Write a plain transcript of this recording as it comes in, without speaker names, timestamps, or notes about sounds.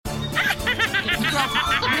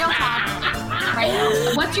I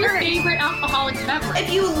know. What's your favorite alcoholic beverage?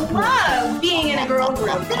 If you love being in a girl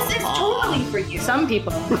group, this is totally for you. Some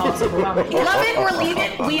people call us overwhelming. Love it or leave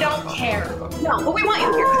it, we don't care. No, but we want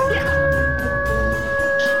you here. Yeah.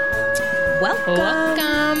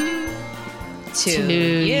 Welcome to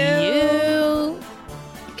you.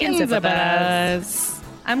 Can sip with us.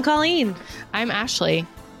 I'm Colleen. I'm Ashley.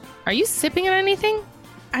 Are you sipping on anything?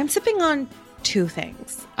 I'm sipping on two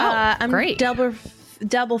things. Oh, I'm great.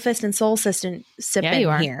 Double fist and soul sipping you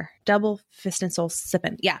are. here. Double fist and soul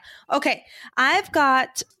sipping. Yeah. Okay. I've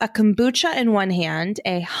got a kombucha in one hand,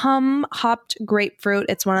 a hopped grapefruit.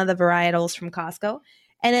 It's one of the varietals from Costco.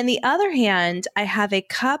 And in the other hand, I have a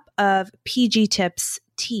cup of PG Tips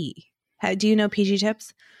tea. Do you know PG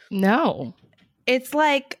Tips? No. It's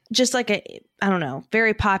like just like a, I don't know,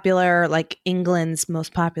 very popular, like England's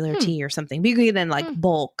most popular tea or something. But you can get it in like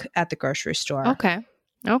bulk at the grocery store. Okay.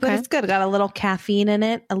 But it's good. Got a little caffeine in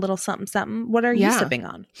it, a little something, something. What are you sipping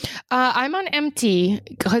on? I'm on empty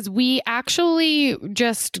because we actually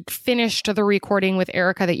just finished the recording with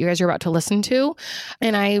Erika that you guys are about to listen to.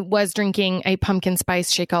 And I was drinking a pumpkin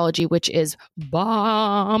spice Shakeology, which is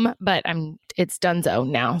bomb, but it's donezo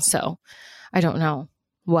now. So I don't know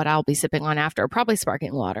what I'll be sipping on after. Probably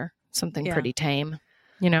sparkling water, something pretty tame.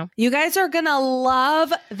 You know, you guys are going to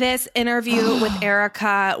love this interview with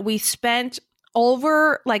Erika. We spent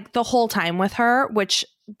over like the whole time with her, which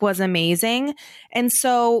was amazing. And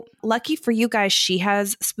so lucky for you guys, she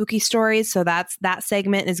has spooky stories. So that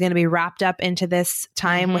segment is going to be wrapped up into this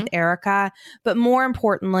time with Erika. But more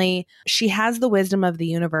importantly, she has the wisdom of the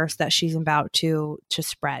universe that she's about to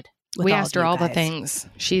spread. We asked her all the things.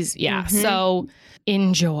 She's, so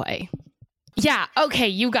enjoy. Yeah. Okay,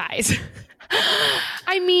 you guys.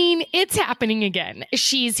 I mean, it's happening again.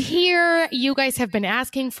 She's here. You guys have been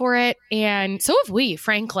asking for it. And so have we,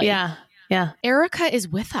 frankly. Yeah. Erika is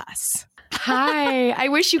with us. Hi. I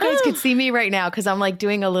wish you guys could see me right now because I'm like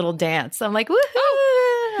doing a little dance. I'm like,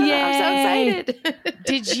 woohoo. Yay. I'm so excited.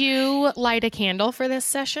 Did you light a candle for this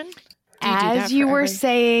session? As you were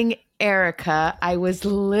saying, Erika, I was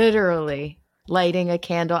literally lighting a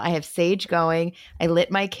candle. I have sage going. I lit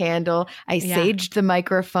my candle. I saged the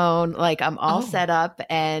microphone. Like I'm all set up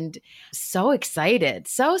and so excited.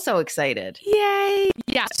 So excited. Yay.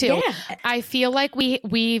 Yeah, too. Yeah. I feel like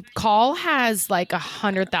we call has like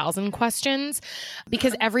 100,000 questions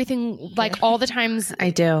because everything, like all the times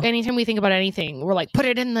I do. Anytime we think about anything, we're like, put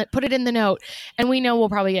it in the note. And we know we'll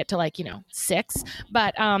probably get to like, 6,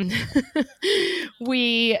 but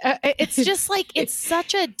it's just like, it's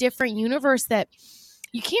such a different universe that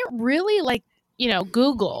you can't really like,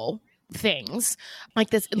 Google things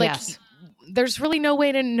like this. Like there's really no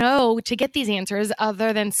way to know to get these answers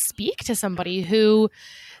other than speak to somebody who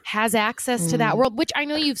has access to that world, which I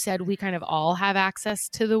know you've said we kind of all have access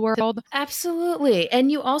to the world. Absolutely.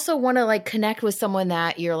 And you also want to like connect with someone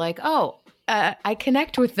that you're like, I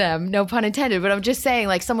connect with them, no pun intended, but I'm just saying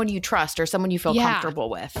like someone you trust or someone you feel comfortable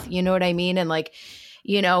with, you know what I mean? And like,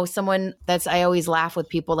 someone I always laugh with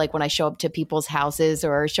people, like when I show up to people's houses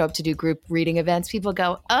or show up to do group reading events, people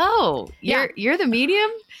go, oh, you're the medium?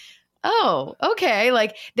 Oh, okay.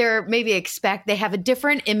 Like they're maybe they have a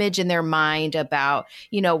different image in their mind about,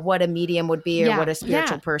 what a medium would be or what a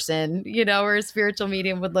spiritual person, or a spiritual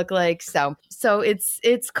medium would look like. So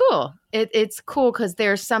it's cool. It's cool because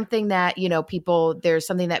there's something that, there's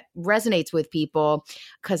something that resonates with people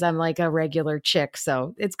because I'm like a regular chick.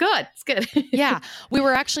 So it's good. It's good. Yeah. We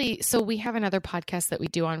were we have another podcast that we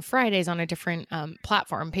do on Fridays on a different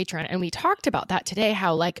platform, Patreon. And we talked about that today,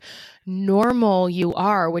 how like normal you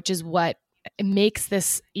are, which is what makes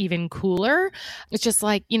this even cooler. It's just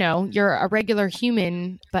like, you're a regular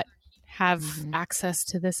human, but have access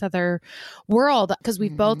to this other world because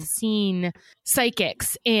we've both seen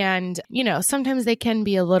psychics and, sometimes they can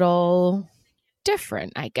be a little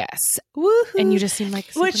different, I guess. Woohoo. And you just seem like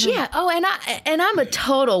Oh, and I'm a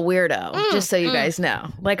total weirdo, just so you guys know.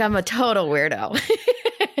 Like I'm a total weirdo.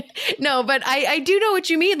 No, but I do know what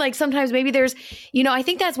you mean. Like sometimes maybe there's, I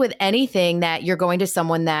think that's with anything that you're going to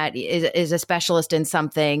someone that is a specialist in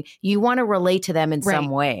something, you want to relate to them in some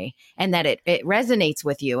way and that it resonates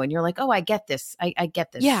with you. And you're like, oh, I get this. I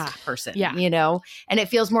get this person, and it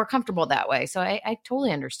feels more comfortable that way. So I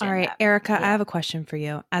totally understand. All right, that. Erika, I have a question for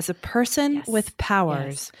you. As a person with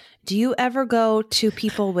powers, do you ever go to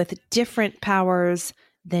people with different powers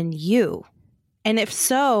than you? And if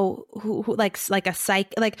so, who like a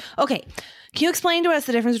psych, like, okay, can you explain to us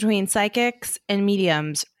the difference between psychics and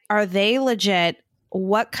mediums? Are they legit?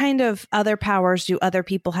 What kind of other powers do other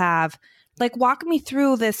people have Like, walk me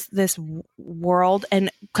through this world, and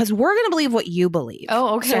because we're going to believe what you believe.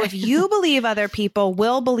 Oh, okay. So if you believe other people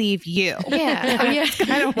will believe you. Yeah. Oh, yeah.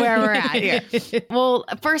 Kind of where we're at here. Well,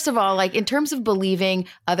 first of all, like in terms of believing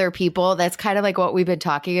other people, that's kind of like what we've been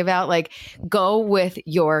talking about. Like, go with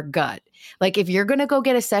your gut. Like if you're going to go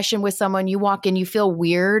get a session with someone, you walk in, you feel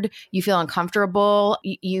weird, you feel uncomfortable,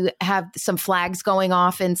 you have some flags going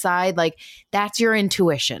off inside, like that's your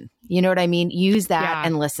intuition. You know what I mean? Use that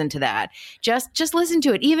and listen to that. Just listen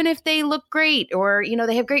to it. Even if they look great or, you know,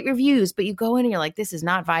 they have great reviews, but you go in and you're like, this is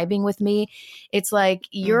not vibing with me. It's like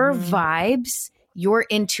your vibes, your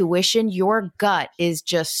intuition, your gut is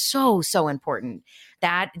just so important.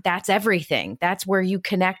 That's everything. That's where you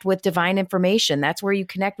connect with divine information. That's where you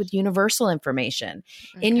connect with universal information.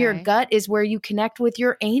 Okay. In your gut is where you connect with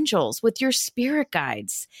your angels, with your spirit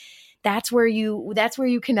guides. That's where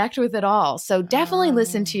you connect with it all. So definitely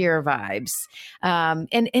listen to your vibes.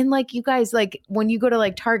 And like you guys, like when you go to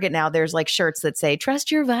like Target now, there's like shirts that say, trust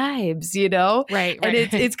your vibes, you know? Right. And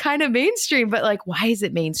it's kind of mainstream, but like, why is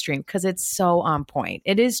it mainstream? Because it's so on point.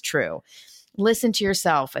 It is true. Listen to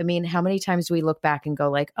yourself. I mean, how many times do we look back and go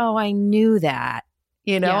like, oh, I knew that.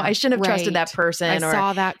 You know, I shouldn't have trusted that person. I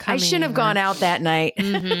saw that coming. I shouldn't have gone out that night.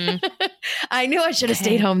 I knew I should have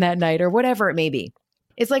stayed home that night or whatever it may be.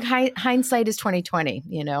 It's like hindsight is 2020,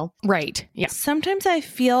 you know? Right. Yeah. Sometimes I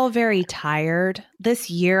feel very tired. This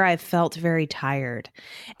year I've felt very tired.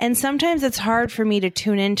 And sometimes it's hard for me to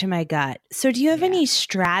tune into my gut. So do you have any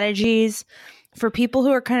strategies for people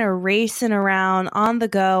who are kind of racing around on the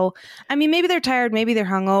go? I mean, maybe they're tired, maybe they're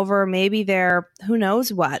hungover, maybe they're who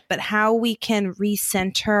knows what, but how we can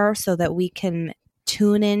recenter so that we can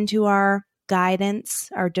tune into our guidance,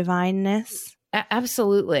 our divineness?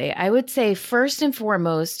 Absolutely. I would say first and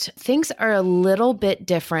foremost, things are a little bit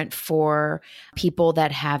different for people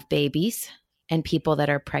that have babies and people that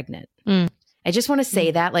are pregnant. I just want to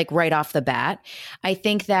say that like right off the bat. I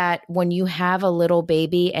think that when you have a little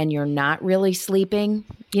baby and you're not really sleeping,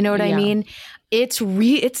 you know what I mean?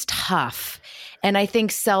 It's tough. And I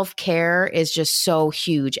think self-care is just so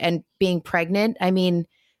huge. And being pregnant, I mean,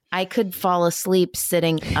 I could fall asleep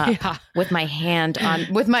sitting up with my hand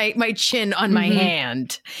with my chin on my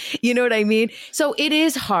hand. You know what I mean? So it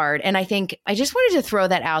is hard. And I think I just wanted to throw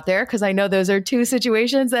that out there because I know those are two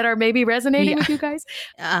situations that are maybe resonating with you guys.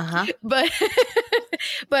 But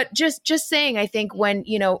just saying, I think when,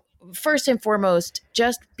 you know, first and foremost,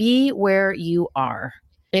 just be where you are.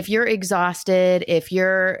 If you're exhausted, if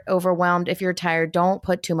you're overwhelmed, if you're tired, don't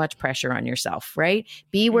put too much pressure on yourself, right?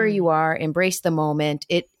 Be where you are, embrace the moment.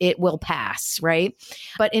 It will pass, right?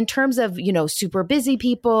 But in terms of, you know, super busy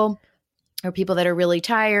people or people that are really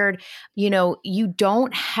tired, you know, you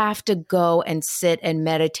don't have to go and sit and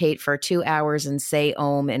meditate for 2 hours and say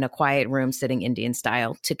Om in a quiet room sitting Indian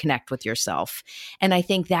style to connect with yourself. And I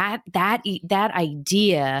think that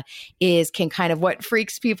idea can kind of what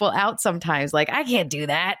freaks people out sometimes. Like, I can't do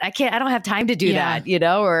that. I don't have time to do that, you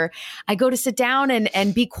know, or I go to sit down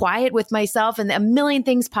and be quiet with myself and a million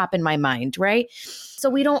things pop in my mind, right? So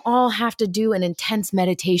we don't all have to do an intense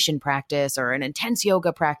meditation practice or an intense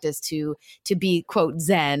yoga practice to be, quote,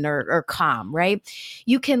 zen or calm, right?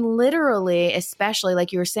 You can literally, especially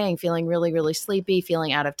like you were saying, feeling really, really sleepy,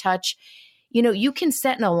 feeling out of touch, you know, you can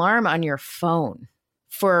set an alarm on your phone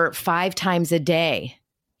for 5 times a day.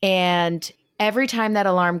 And every time that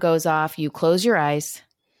alarm goes off, you close your eyes,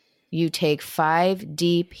 you take 5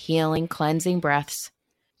 deep, healing, cleansing breaths,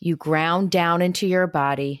 you ground down into your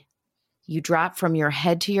body. You drop from your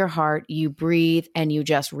head to your heart, you breathe, and you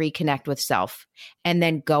just reconnect with self and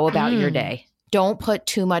then go about your day. Don't put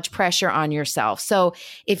too much pressure on yourself. So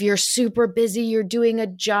if you're super busy, you're doing a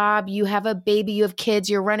job, you have a baby, you have kids,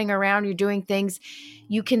 you're running around, you're doing things,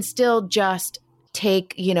 you can still just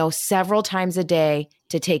take, you know, several times a day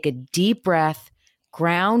to take a deep breath,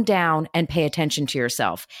 ground down, and pay attention to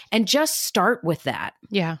yourself. And just start with that.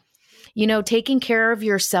 Yeah. You know, taking care of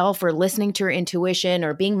yourself or listening to your intuition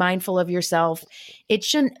or being mindful of yourself, it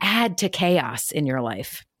shouldn't add to chaos in your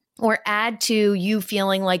life or add to you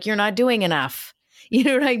feeling like you're not doing enough. You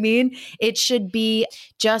know what I mean? It should be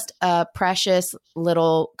just a precious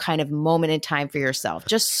little kind of moment in time for yourself.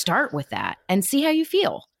 Just start with that and see how you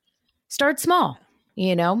feel. Start small.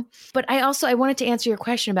 You know, but I wanted to answer your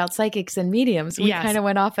question about psychics and mediums. We kind of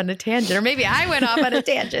went off on a tangent, or maybe I went off on a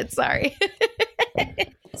tangent. Sorry.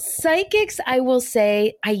 Psychics, I will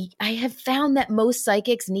say, I have found that most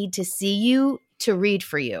psychics need to see you to read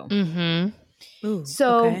for you. Ooh,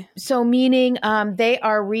 so meaning they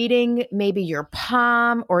are reading maybe your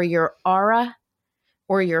palm or your aura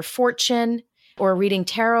or your fortune or reading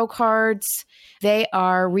tarot cards. They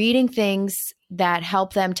are reading things that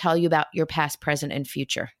help them tell you about your past, present, and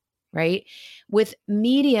future, right? With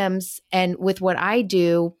mediums and with what I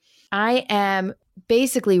do, I am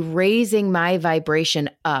basically raising my vibration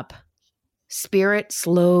up. Spirit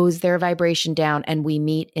slows their vibration down and we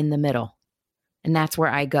meet in the middle. And that's where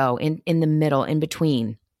I go, in the middle, in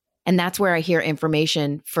between. And that's where I hear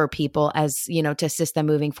information for people as, to assist them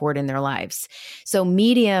moving forward in their lives. So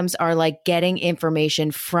mediums are like getting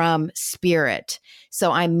information from spirit.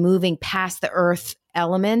 So I'm moving past the earth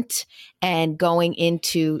element and going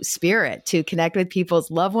into spirit to connect with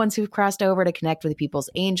people's loved ones who've crossed over, to connect with people's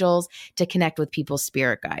angels, to connect with people's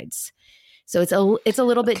spirit guides. So it's a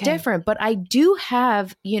little bit different, but I do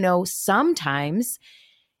have, sometimes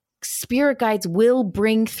spirit guides will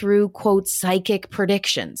bring through, quote, psychic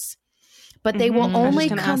predictions, but they will only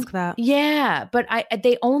come. Yeah, but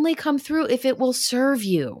they only come through if it will serve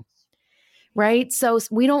you, right? So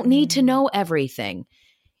we don't need to know everything.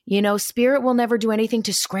 Spirit will never do anything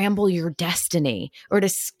to scramble your destiny or to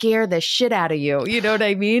scare the shit out of you. You know what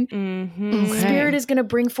I mean? Okay. Spirit is going to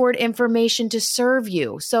bring forward information to serve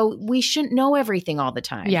you. So we shouldn't know everything all the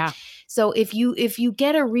time. Yeah. So if you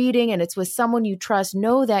get a reading and it's with someone you trust,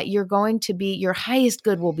 know that your highest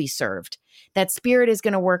good will be served. That spirit is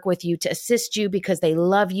going to work with you to assist you because they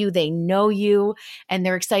love you, they know you, and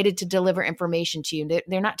they're excited to deliver information to you.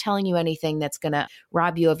 They're not telling you anything that's going to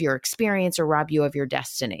rob you of your experience or rob you of your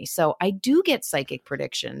destiny. So I do get psychic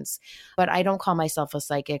predictions, but I don't call myself a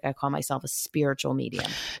psychic. I call myself a spiritual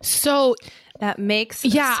medium. So that makes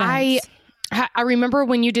sense. I remember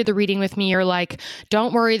when you did the reading with me, you're like,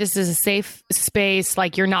 don't worry, this is a safe space.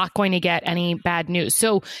 Like, you're not going to get any bad news.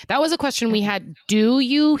 So that was a question we had. Do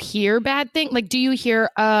you hear bad things? Like, do you hear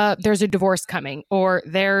there's a divorce coming, or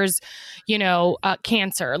there's,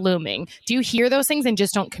 cancer looming? Do you hear those things and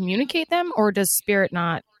just don't communicate them? Or does spirit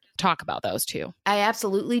not talk about those too? I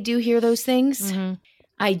absolutely do hear those things. Mm-hmm.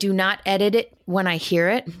 I do not edit it when I hear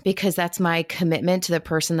it because that's my commitment to the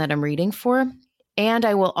person that I'm reading for. And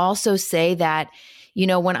I will also say that,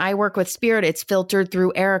 when I work with spirit, it's filtered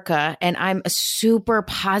through Erika, and I'm a super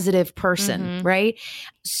positive person, right?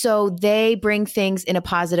 So they bring things in a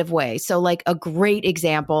positive way. So like a great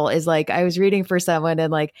example is like, I was reading for someone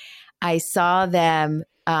and like, I saw them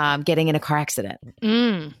getting in a car accident.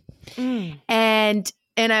 And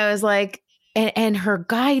I was like, and her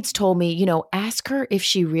guides told me, ask her if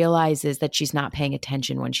she realizes that she's not paying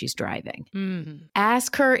attention when she's driving.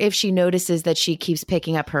 Ask her if she notices that she keeps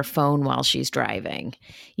picking up her phone while she's driving.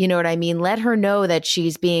 You know what I mean? Let her know that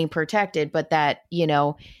she's being protected, but that,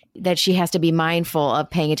 that she has to be mindful of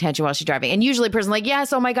paying attention while she's driving. And usually a person's like,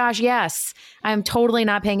 yes, oh my gosh, yes, I'm totally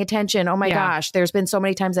not paying attention. Oh my gosh, there's been so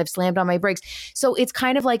many times I've slammed on my brakes. So it's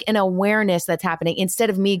kind of like an awareness that's happening instead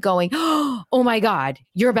of me going, oh my God,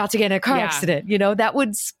 you're about to get in a car accident. That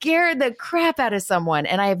would scare the crap out of someone.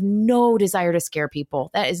 And I have no desire to scare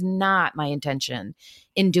people. That is not my intention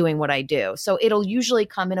in doing what I do. So it'll usually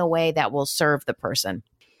come in a way that will serve the person.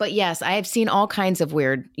 But yes, I have seen all kinds of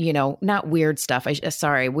weird, not weird stuff.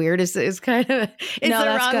 Weird is kind of, it's the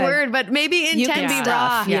wrong word, but maybe intense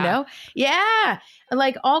stuff, Yeah.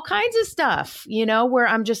 Like all kinds of stuff, where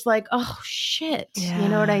I'm just like, oh shit, you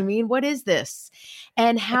know what I mean? What is this?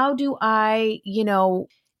 And how do I,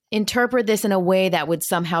 interpret this in a way that would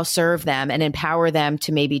somehow serve them and empower them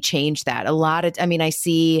to maybe change that? I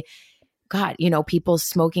see, God, people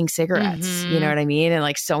smoking cigarettes, you know what I mean? And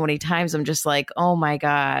like so many times I'm just like, oh my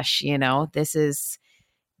gosh, this is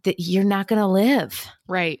that you're not going to live.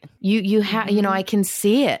 Right. You have, I can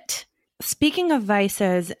see it. Speaking of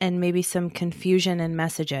vices and maybe some confusion in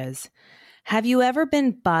messages, have you ever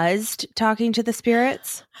been buzzed talking to the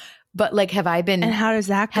spirits? But like, have I been, and how does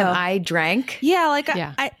that go? Have I drank?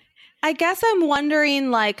 Yeah. I guess I'm wondering,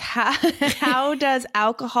 like, how does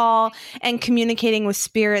alcohol and communicating with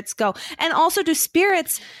spirits go? And also, do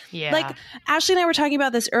spirits, like Ashley and I were talking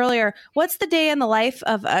about this earlier, what's the day in the life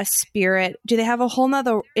of a spirit? Do they have a whole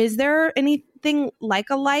nother, is there anything like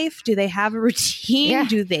a life? Do they have a routine? Yeah.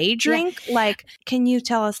 Do they drink? Yeah. Like, can you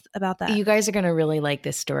tell us about that? You guys are going to really like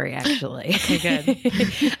this story, actually. Okay,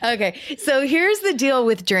 good. Okay. So here's the deal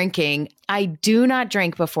with drinking. I do not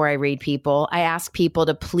drink before I read people. I ask people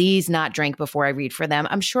to please not drink before I read for them.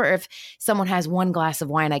 I'm sure if someone has one glass of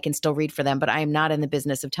wine, I can still read for them, but I am not in the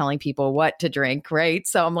business of telling people what to drink, right?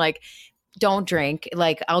 So I'm like, don't drink.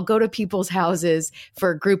 Like, I'll go to people's houses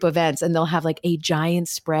for group events and they'll have like a giant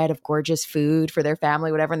spread of gorgeous food for their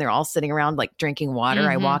family, whatever. And they're all sitting around like drinking water.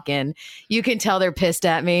 I walk in, you can tell they're pissed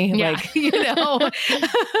at me. Yeah. Like,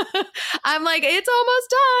 I'm like, it's almost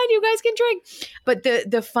done. You guys can drink. But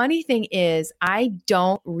the funny thing is I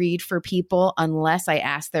don't read for people unless I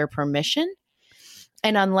ask their permission.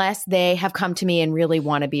 And unless they have come to me and really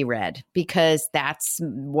want to be read, because that's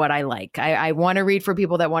what I like. I want to read for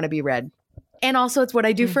people that want to be read. And also it's what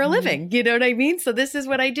I do for a living. You know what I mean? So this is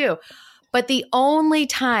what I do. But the only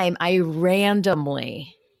time I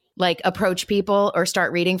randomly like approach people or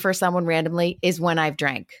start reading for someone randomly is when I've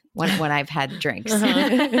drank, when I've had drinks.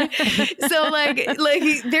 So like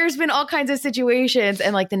there's been all kinds of situations.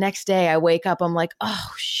 And like the next day I wake up, I'm like,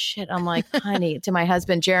 oh shit. I'm like, honey, to my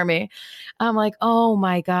husband, Jeremy, I'm like, oh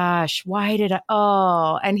my gosh, why did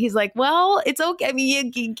and he's like, well, it's okay. I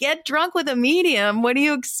mean, you get drunk with a medium. What do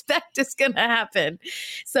you expect is going to happen?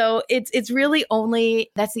 So it's really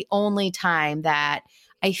that's the only time that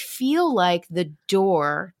I feel like the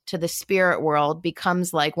door to the spirit world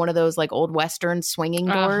becomes like one of those like old Western swinging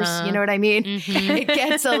doors. You know what I mean? It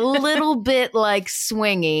gets a little bit like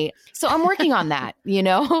swingy. So I'm working on that,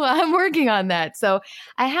 I'm working on that. So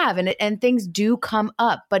I have, and things do come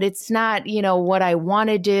up, but it's not, what I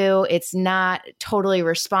want to do. It's not totally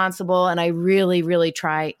responsible. And I really, really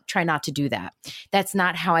try not to do that. That's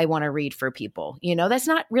not how I want to read for people. That's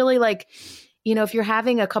not really like, if you're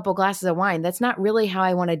having a couple glasses of wine, that's not really how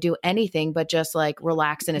I want to do anything, but just like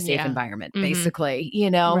relax in a safe environment, basically,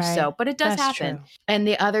 Right. So, but it does happen. True. And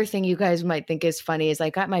the other thing you guys might think is funny is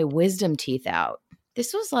I got my wisdom teeth out.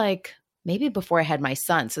 This was like maybe before I had my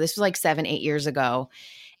son. So this was like 7-8 years ago.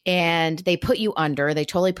 And they put you under, they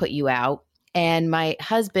totally put you out. And my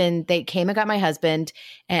husband, they came and got my husband,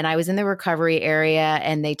 and I was in the recovery area,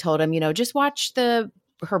 and they told him, just watch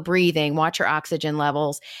her breathing, watch her oxygen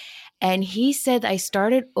levels. And he said, I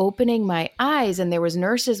started opening my eyes and there was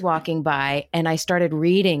nurses walking by, and I started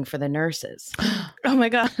reading for the nurses. Oh my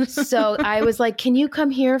God. So I was like, can you come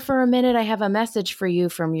here for a minute? I have a message for you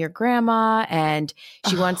from your grandma. And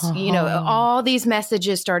she wants, all these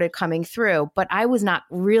messages started coming through, but I was not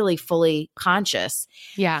really fully conscious.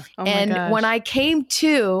 Yeah. Oh my and gosh. when I came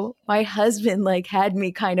to, my husband like had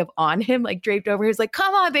me kind of on him, like draped over. He was like,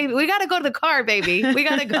 come on, baby. We got to go to the car, baby. We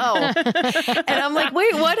got to go. And I'm like,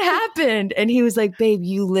 wait, what happened? And he was like, babe,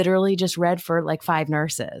 you literally just read for like 5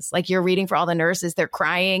 nurses. Like you're reading for all the nurses. They're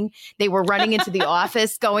crying. They were running into the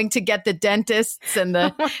office, going to get the dentists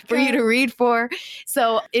and for you to read for.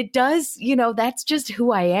 So it does, that's just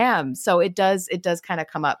who I am. So it does kind of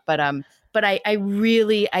come up. But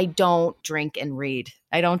I don't drink and read.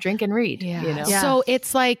 I don't drink and read. Yeah. Yeah. So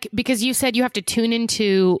it's like, because you said you have to tune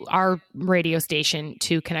into our radio station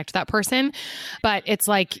to connect to that person, but it's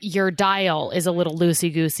like your dial is a little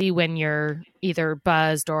loosey-goosey when you're either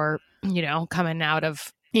buzzed or, coming out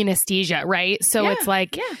of anesthesia, right? So it's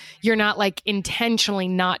like, you're not like intentionally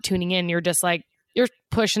not tuning in. You're just like, you're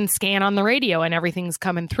push and scan on the radio and everything's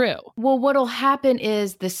coming through. Well, what'll happen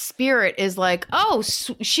is the spirit is like, oh,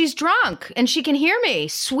 she's drunk and she can hear me.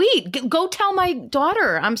 Sweet. Go tell my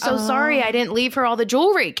daughter. I'm so sorry I didn't leave her all the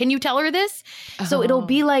jewelry. Can you tell her this? So it'll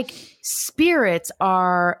be like spirits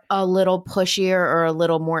are a little pushier or a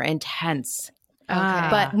little more intense. Okay.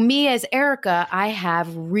 But me as Erika, I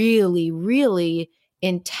have really, really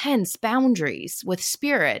intense boundaries with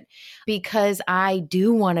spirit because I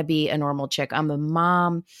do want to be a normal chick. I'm a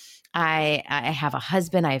mom. I have a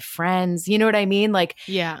husband. I have friends. You know what I mean? Like,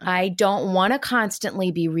 I don't want to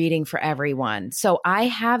constantly be reading for everyone. So I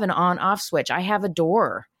have an on-off switch. I have a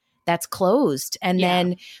door that's closed. And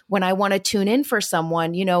then when I want to tune in for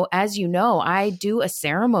someone, as I do a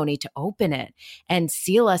ceremony to open it and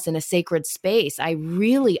seal us in a sacred space. I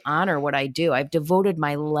really honor what I do. I've devoted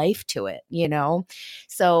my life to it,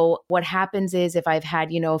 So what happens is if I've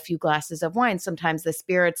had, a few glasses of wine, sometimes the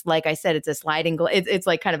spirits, like I said, it's a sliding, it's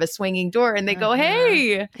like kind of a swinging door and they go,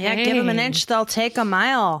 hey. Yeah, give them an inch, they'll take a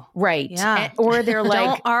mile. Right. Yeah. Or they're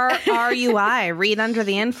like. Don't RUI, read under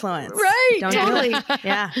the influence. Right. Don't totally. do it.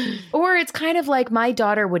 Yeah. Or it's kind of like my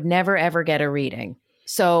daughter would never, ever get a reading.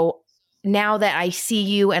 So now that I see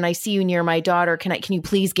you and I see you near my daughter, can you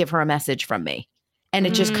please give her a message from me? And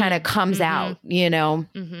it just kind of comes out,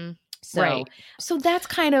 So, so that's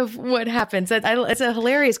kind of what happens. It's a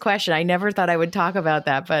hilarious question. I never thought I would talk about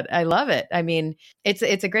that, but I love it. I mean, it's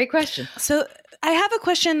a great question. So I have a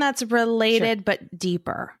question that's related, but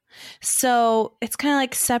deeper. So it's kind of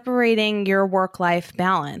like separating your work-life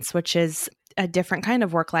balance, which is a different kind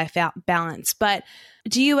of work-life balance. But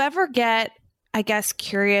do you ever get, I guess,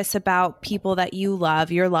 curious about people that you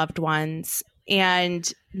love, your loved ones,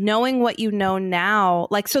 and knowing what you know now?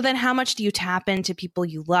 Like, so then how much do you tap into people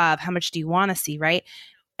you love? How much do you want to see, right?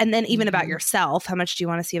 And then even about yourself, how much do you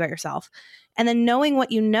want to see about yourself? And then knowing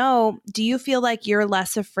what you know, do you feel like you're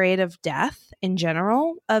less afraid of death in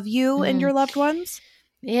general of you and your loved ones?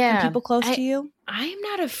 Yeah. And people close to you? I'm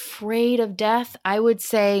not afraid of death. I would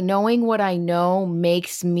say knowing what I know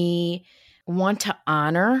makes me want to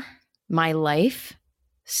honor my life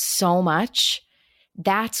so much.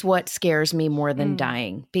 That's what scares me more than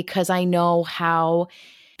dying, because I know how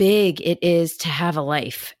big it is to have a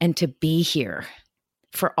life and to be here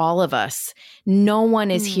for all of us. No one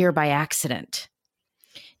is here by accident.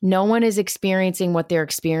 No one is experiencing what they're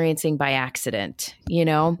experiencing by accident. You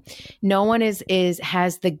know, no one has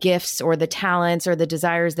the gifts or the talents or the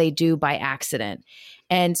desires they do by accident.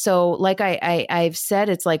 And so, like I've said,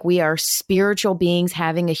 it's like we are spiritual beings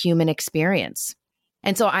having a human experience.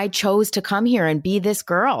 And so I chose to come here and be this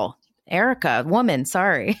girl, Erika, woman,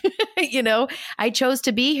 sorry. You know, I chose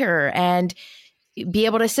to be here and be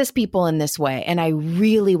able to assist people in this way. And I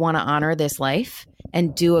really want to honor this life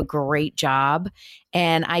and do a great job.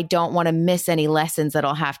 And I don't want to miss any lessons that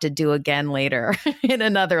I'll have to do again later in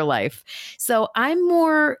another life. So I'm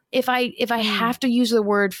more, if I have to use the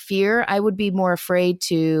word fear, I would be more afraid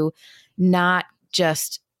to not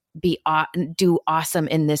just do awesome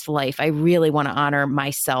in this life. I really want to honor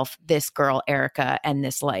myself, this girl, Erika, and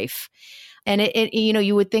this life. And it, you know,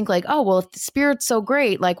 you would think like, oh, well, if the spirit's so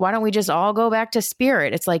great, like, why don't we just all go back to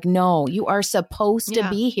spirit? It's like, no, you are supposed to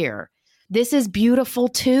be here. This is beautiful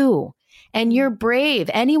too. And you're brave.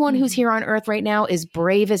 Anyone who's here on earth right now is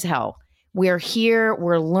brave as hell. We're here,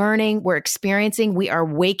 we're learning, we're experiencing, we are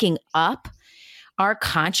waking up. Our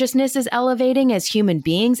consciousness is elevating as human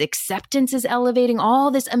beings. Acceptance is elevating.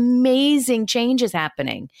 All this amazing change is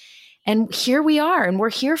happening. And here we are, and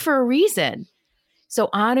we're here for a reason. So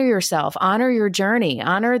honor yourself, honor your journey,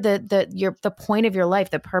 honor the point of your life,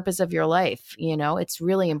 the purpose of your life. You know, it's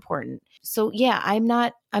really important. So yeah, I'm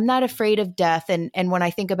not afraid of death. And when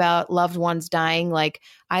I think about loved ones dying, like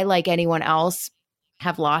I, like anyone else,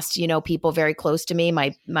 have lost, you know, people very close to me.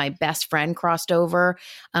 My best friend crossed over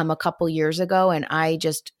a couple years ago, and I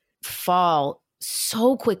just fall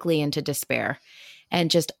so quickly into despair and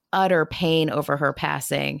just utter pain over her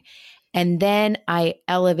passing. And then I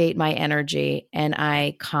elevate my energy and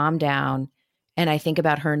I calm down and I think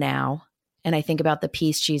about her now, and I think about the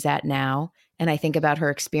peace she's at now, and I think about her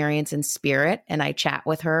experience in spirit, and I chat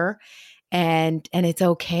with her, and it's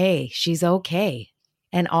okay. She's okay.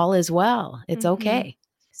 And all is well. It's okay.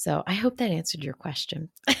 So I hope that answered your question.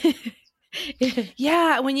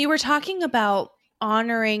 Yeah. When you were talking about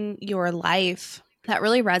honoring your life, that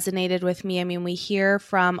really resonated with me. I mean, we hear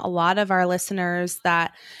from a lot of our listeners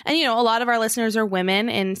that, and you know, a lot of our listeners are women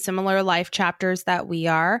in similar life chapters that we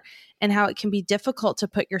are, and how it can be difficult to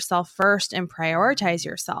put yourself first and prioritize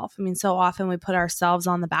yourself. I mean, so often we put ourselves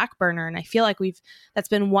on the back burner, and I feel like that's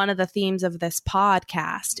been one of the themes of this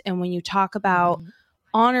podcast. And when you talk about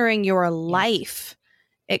honoring your life,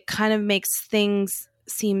 it kind of makes things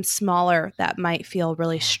seem smaller that might feel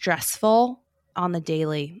really stressful on the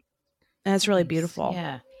daily. And it's really beautiful.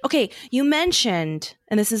 Yeah. Okay. You mentioned,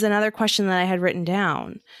 and this is another question that I had written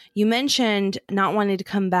down. You mentioned not wanting to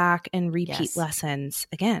come back and repeat lessons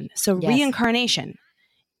again. So reincarnation,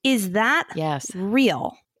 is that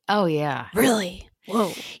real? Oh, yeah. Really?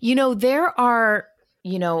 Whoa. You know, there are,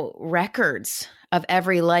 you know, records of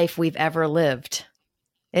every life we've ever lived.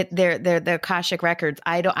 They're Akashic records.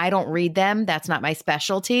 I don't read them. That's not my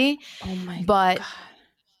specialty. Oh my God. God.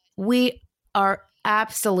 We are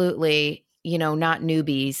absolutely, you know, not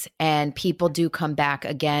newbies, and people do come back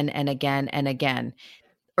again and again and again.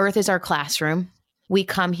 Earth is our classroom. We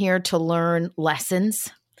come here to learn lessons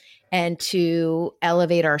and to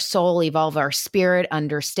elevate our soul, evolve our spirit,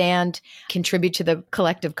 understand, contribute to the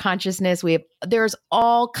collective consciousness. There's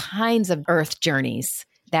all kinds of earth journeys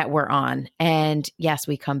that we're on. And yes,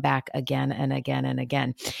 we come back again and again and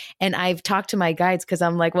again. And I've talked to my guides because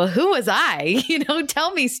I'm like, well, who was I? You know,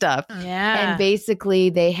 tell me stuff. Yeah. And basically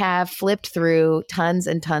they have flipped through tons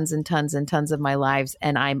and tons and tons and tons of my lives.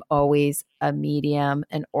 And I'm always a medium,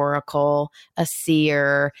 an oracle, a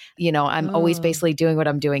seer. You know, I'm always basically doing what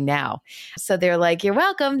I'm doing now. So they're like, you're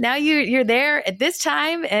welcome. Now you're there at this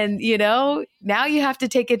time. And, you know, now you have to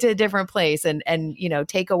take it to a different place and, you know,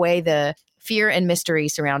 take away the fear and mystery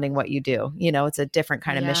surrounding what you do. You know, it's a different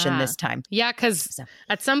kind of mission this time. Yeah, because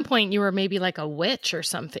at some point you were maybe like a witch or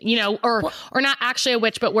something, you know, or not actually a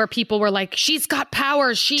witch, but where people were like, she's got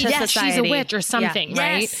powers, she's a witch or something,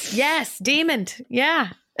 right? Yes, demon. Yeah.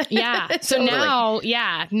 Yeah. So Totally.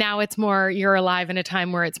 now it's more, you're alive in a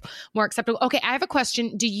time where it's more acceptable. Okay. I have a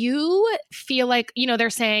question. Do you feel like, you know, they're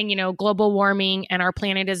saying, you know, global warming and our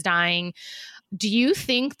planet is dying. do you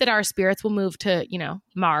think that our spirits will move to,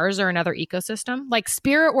 Mars or another ecosystem? Like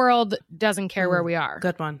spirit world doesn't care where we are.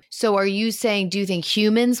 Good one. So are you saying, do you think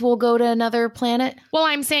humans will go to another planet? Well,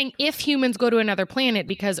 I'm saying if humans go to another planet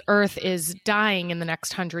because Earth is dying in the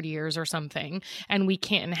next 100 years or something, and we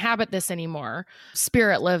can't inhabit this anymore,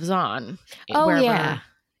 spirit lives on. Oh,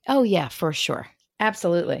 yeah, for sure.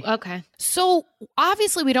 Absolutely. Okay. So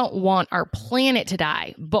obviously we don't want our planet to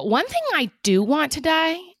die, but one thing I do want to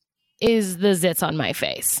die is the zits on my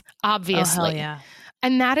face, obviously. Oh, hell yeah.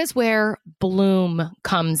 And that is where Bloom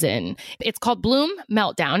comes in. It's called Bloom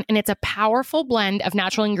Meltdown, and it's a powerful blend of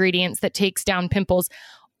natural ingredients that takes down pimples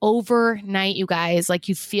overnight, you guys. Like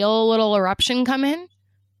you feel a little eruption come in,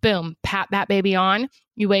 boom, pat that baby on,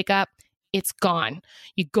 you wake up, it's gone.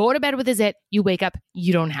 You go to bed with a zit, you wake up,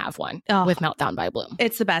 you don't have one with Meltdown by Bloom.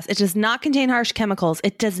 It's the best. It does not contain harsh chemicals.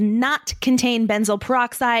 It does not contain benzoyl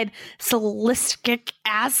peroxide, salicylic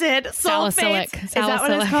acid, sulfates. Is that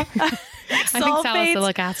what it's called? I think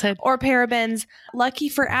salicylic acid. Or parabens. Lucky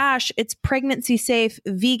for Ash, it's pregnancy safe,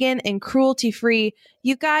 vegan, and cruelty free.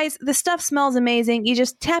 You guys, the stuff smells amazing. You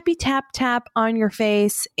just tappy tap tap on your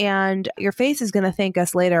face, and your face is going to thank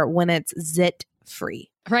us later when it's zit free.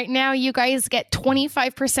 Right now, you guys get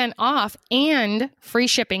 25% off and free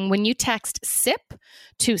shipping when you text SIP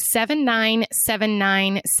to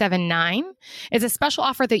 797979. It's a special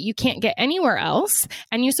offer that you can't get anywhere else.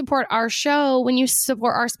 And you support our show when you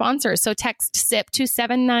support our sponsors. So text SIP to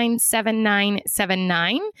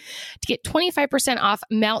 797979 to get 25% off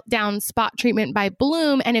Meltdown Spot Treatment by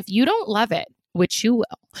Bloom. And if you don't love it, which you will,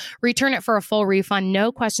 return it for a full refund.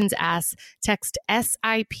 No questions asked. Text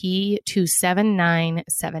SIP to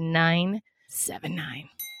 797979.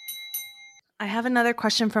 I have another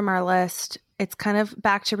question from our list. It's kind of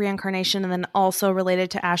back to reincarnation and then also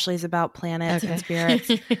related to Ashley's about planets and spirits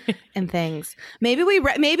and things. Maybe we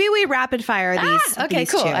rapid fire these. Okay,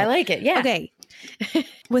 these cool. two. I like it. Yeah. Okay.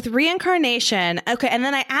 With reincarnation, okay, and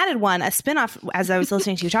then I added one, a spinoff as I was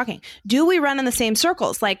listening to you talking. Do we run in the same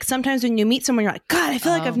circles? Like sometimes when you meet someone, you're like, God, I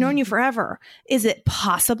feel like I've known you forever. Is it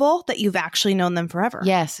possible that you've actually known them forever?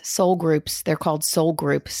 Yes, soul groups. They're called soul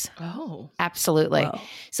groups. Oh, absolutely. Whoa.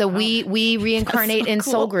 So we reincarnate in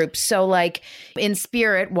soul groups. So like in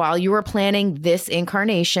spirit, while you were planning this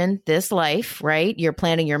incarnation, this life, right? You're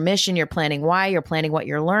planning your mission, you're planning why, you're planning what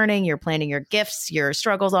you're learning, you're planning your gifts, your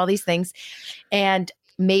struggles, all these things. And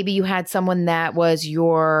maybe you had someone that was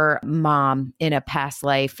your mom in a past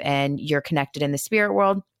life and you're connected in the spirit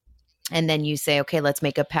world. And then you say, okay, let's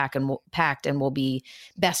make a pact and we'll be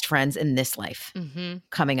best friends in this life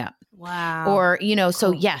coming up. Wow. Or,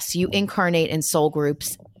 so yes, you incarnate in soul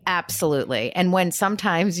groups. Absolutely. And when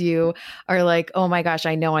sometimes you are like, oh my gosh,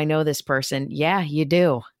 I know this person. Yeah, you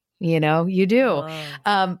do. You do.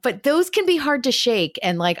 But those can be hard to shake.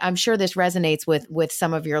 And like, I'm sure this resonates with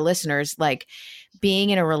some of your listeners, like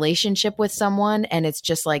being in a relationship with someone and it's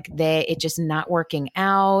just like it's just not working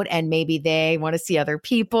out. And maybe they want to see other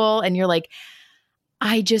people. And you're like,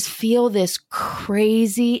 I just feel this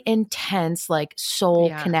crazy, intense, like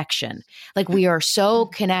soul connection. Like we are so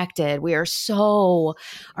connected. Our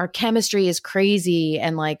chemistry is crazy.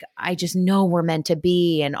 And like, I just know we're meant to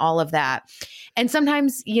be and all of that. And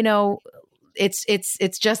sometimes,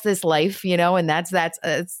 it's just this life, and that's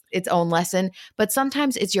its own lesson. But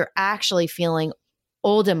sometimes you're actually feeling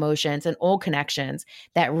old emotions and old connections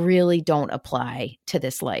that really don't apply to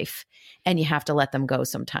this life. And you have to let them go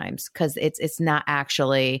sometimes because it's not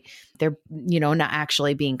actually, they're, not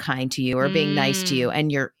actually being kind to you or being nice to you. And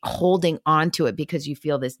you're holding on to it because you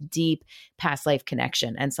feel this deep past life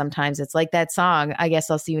connection. And sometimes it's like that song, I guess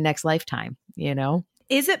I'll see you next lifetime,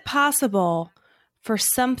 Is it possible for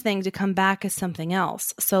something to come back as something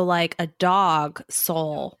else? So like a dog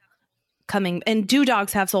soul coming, and do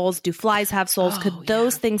dogs have souls? Do flies have souls? Could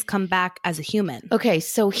those things come back as a human? Okay,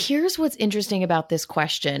 so here's what's interesting about this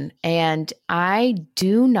question. And I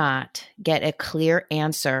do not get a clear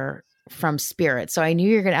answer from spirit. So I knew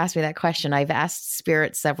you were going to ask me that question. I've asked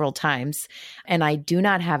spirit several times and I do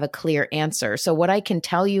not have a clear answer. So what I can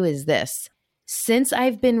tell you is this. Since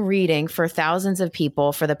I've been reading for thousands of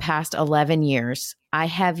people for the past 11 years, I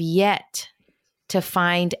have yet to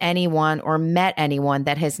find anyone or met anyone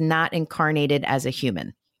that has not incarnated as a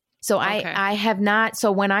human. So I have not.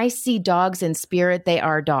 So when I see dogs in spirit, they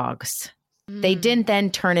are dogs. They didn't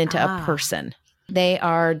then turn into a person. They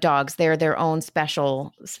are dogs. They're their own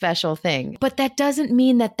special thing. But that doesn't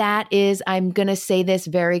mean that is, I'm going to say this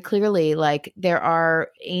very clearly, like there are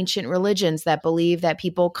ancient religions that believe that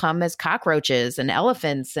people come as cockroaches and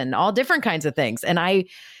elephants and all different kinds of things. And I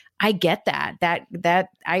I get that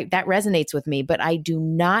resonates with me, but I do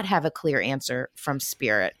not have a clear answer from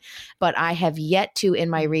spirit. But I have yet to,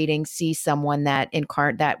 in my reading, see someone that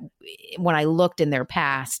when I looked in their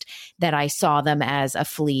past, that I saw them as a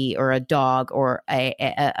flea or a dog or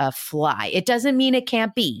a fly. It doesn't mean it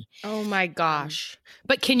can't be. Oh my gosh.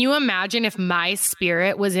 But can you imagine if my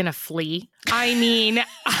spirit was in a flea? I mean,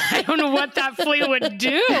 I don't know what that flea would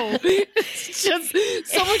do. It's just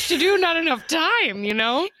so much to do, not enough time, you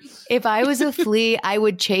know? If I was a flea, I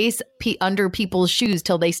would chase under people's shoes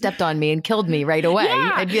till they stepped on me and killed me right away.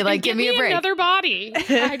 Yeah, I'd be like, give me a break. Another body.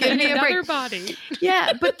 Give me another body.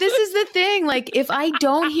 Yeah, but this is the thing. Like, if I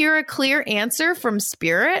don't hear a clear answer from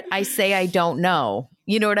spirit, I say I don't know.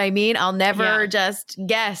 You know what I mean? I'll never just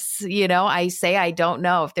guess, you know, I say I don't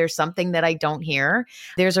know. If there's something that I don't hear,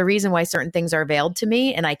 there's a reason why certain things are veiled to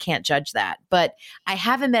me, and I can't judge that. But I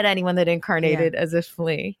haven't met anyone that incarnated as a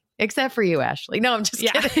flea, except for you, Ashley. No, I'm just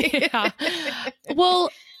kidding. Well,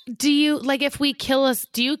 do you, like, if we kill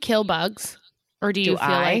do you kill bugs? Or do you feel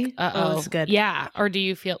like, oh, that's good. Yeah. Or do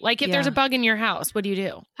you feel like if there's a bug in your house, what do you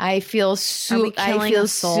do? I feel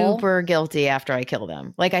super guilty after I kill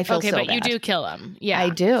them. Like, I feel so bad. Okay, but you do kill them. Yeah. I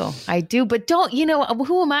do. But don't, you know,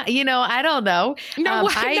 who am I? You know, I don't know. No,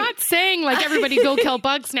 I'm not saying like everybody go kill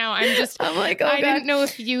bugs now. I'm like, I didn't know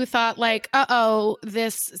if you thought like,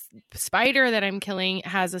 this spider that I'm killing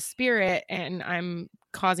has a spirit and I'm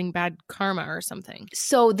causing bad karma or something.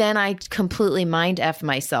 So then I completely mind F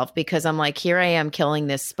myself, because I'm like, here I am killing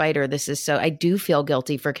this spider. I do feel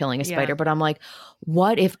guilty for killing a spider, but I'm like,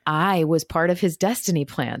 what if I was part of his destiny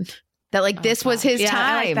plan? That like, this was his time.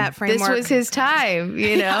 I like that framework. This was his time,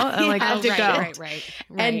 you know? I'm like, I have to go. Right.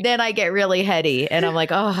 And then I get really heady and I'm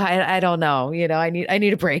like, I don't know. You know, I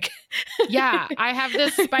need a break. Yeah. I have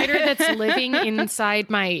this spider that's living inside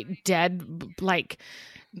my dead, like,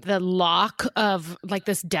 the lock of like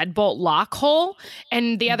this deadbolt lock hole.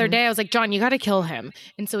 And the other day I was like, John, you got to kill him.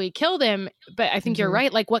 And so he killed him. But I think you're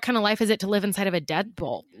right. Like, what kind of life is it to live inside of a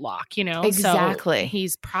deadbolt lock, you know? Exactly. So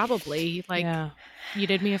he's probably like, you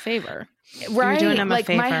did me a favor. Right. You're doing him a like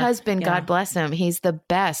favor. My husband, God bless him, he's the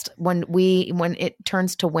best. When it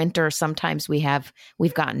turns to winter, sometimes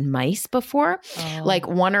we've gotten mice before, like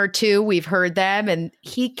one or two, we've heard them, and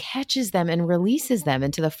he catches them and releases them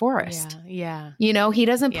into the forest. Yeah. You know, he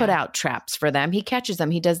doesn't put out traps for them. He catches them.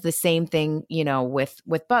 He does the same thing, you know, with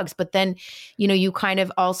bugs. But then, you know, you kind of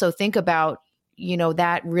also think about, you know,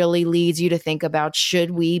 that really leads you to think about, should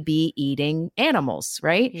we be eating animals,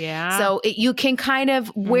 right? Yeah. So you can kind of,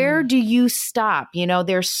 where do you stop? You know,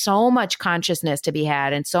 there's so much consciousness to be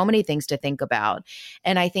had and so many things to think about.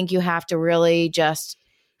 And I think you have to really just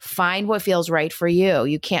find what feels right for you.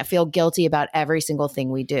 You can't feel guilty about every single thing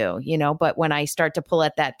we do, you know, but when I start to pull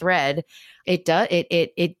at that thread, it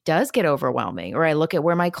does get overwhelming. Or I look at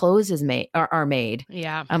where my clothes are made.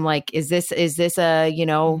 Yeah. I'm like, is this a, you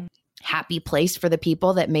know, happy place for the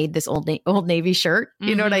people that made this old Navy shirt?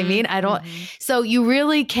 You know what I mean? So you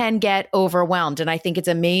really can get overwhelmed. And I think it's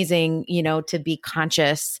amazing, you know, to be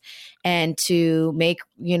conscious and to make,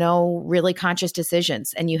 you know, really conscious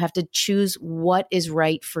decisions. And you have to choose what is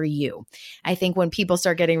right for you. I think when people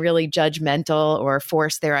start getting really judgmental or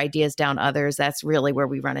force their ideas down others, that's really where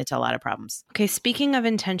we run into a lot of problems. Okay. Speaking of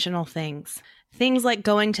intentional things like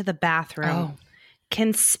going to the bathroom.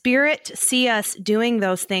 Can spirit see us doing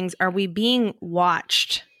those things? Are we being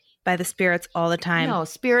watched by the spirits all the time? No,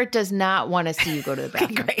 spirit does not want to see you go to the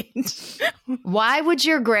bathroom. Great. Why would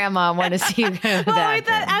your grandma want to see you go to the bathroom? I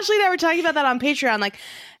thought Ashley and I were talking about that on Patreon. Like,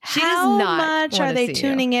 how much are they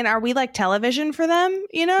tuning in? Are we like television for them?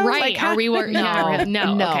 You know? Right. Like, are we?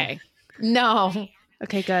 No. Okay. No.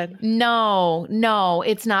 Okay, good. No,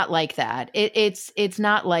 it's not like that. It's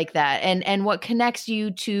not like that. And what connects you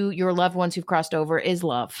to your loved ones who've crossed over is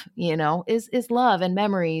love, you know, is love and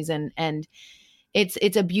memories. And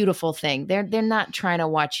it's a beautiful thing. They're not trying to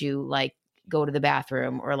watch you like go to the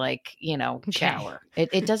bathroom or like, you know, shower.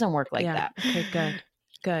 It doesn't work like that. Okay,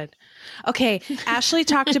 good. Okay. Ashley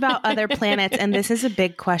talked about other planets, and this is a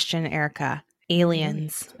big question, Erika.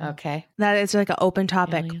 Aliens. Okay. That is like an open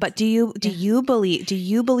topic. Aliens. But do you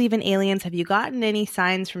believe in aliens? Have you gotten any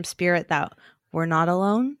signs from spirit that we're not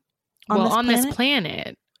alone on this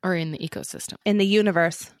planet or in the ecosystem? In the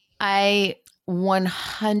universe. I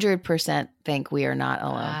 100% think we are not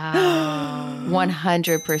alone. Wow.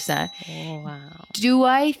 100%. Oh, wow. Do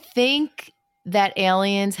I think that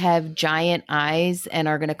aliens have giant eyes and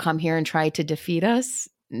are going to come here and try to defeat us?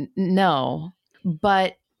 No.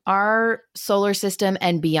 But our solar system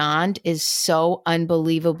and beyond is so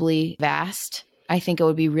unbelievably vast. I think it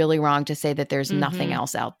would be really wrong to say that there's nothing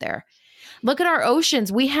else out there. Look at our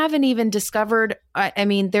oceans. We haven't even discovered, I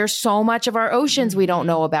mean, there's so much of our oceans we don't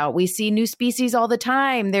know about. We see new species all the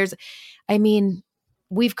time.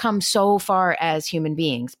 We've come so far as human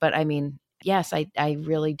beings, but I mean, yes, I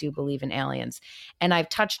really do believe in aliens. And I've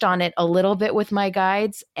touched on it a little bit with my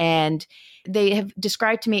guides, and they have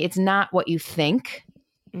described to me it's not what you think.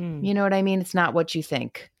 You know what I mean? It's not what you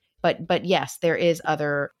think. But yes, there is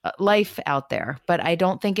other life out there, but I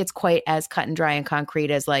don't think it's quite as cut and dry and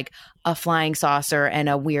concrete as like a flying saucer and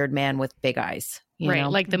a weird man with big eyes. You know?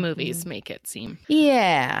 Like the movies make it seem.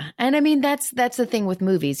 Yeah. And I mean, that's the thing with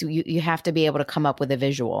movies. You have to be able to come up with a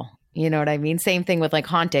visual. You know what I mean? Same thing with like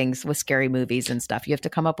hauntings with scary movies and stuff. You have to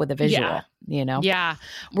come up with a visual, you know? Yeah.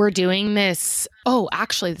 We're doing this. Oh,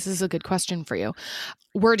 actually, this is a good question for you.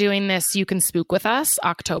 We're doing this You Can Spook With Us,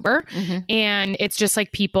 October. And it's just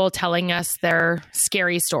like people telling us their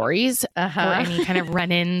scary stories or any kind of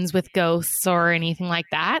run-ins with ghosts or anything like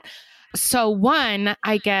that. So one,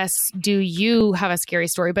 I guess, do you have a scary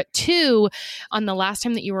story? But two, on the last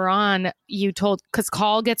time that you were on, you told, because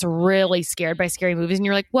Call gets really scared by scary movies, and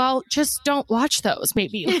you're like, well, just don't watch those,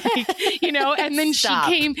 maybe, like, you know. And then Stop.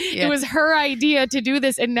 She came, it was her idea to do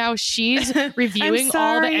this, and now she's reviewing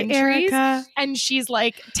all the entries, Erika. and she's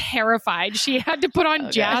like terrified. She had to put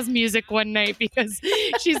on jazz music one night because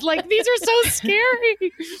she's like, these are so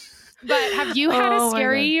scary. But have you had a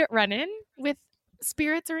scary run-in with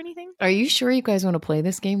spirits or anything? Are you sure you guys want to play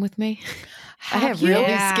this game with me? I have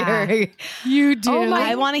really scary. You do.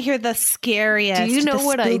 I want to hear the scariest. Do you know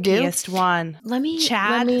what I do? Spookiest one.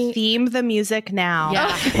 Chad, theme the music now.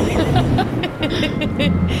 Yeah.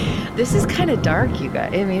 This is kind of dark, you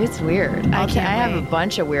guys. I mean, it's weird. I have a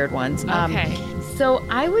bunch of weird ones. Okay. So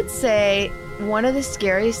I would say one of the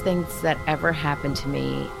scariest things that ever happened to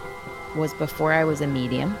me was before I was a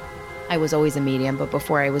medium. I was always a medium, but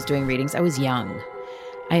before I was doing readings, I was young.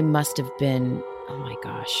 I must have been, oh my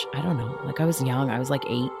gosh, I don't know. Like I was young. I was like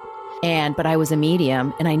 8. But I was a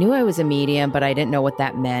medium, and I knew I was a medium, but I didn't know what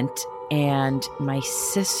that meant. And my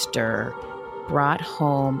sister brought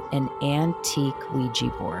home an antique Ouija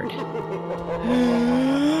board.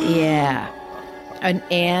 Yeah. An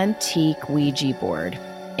antique Ouija board.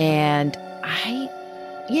 And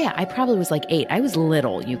I probably was like 8. I was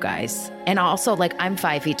little, you guys. And also, like, I'm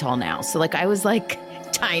 5 feet tall now. So, like, I was like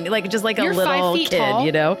tiny, like just like You're a little 5 feet kid, tall?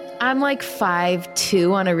 you know? I'm like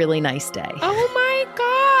 5'2" on a really nice day. Oh my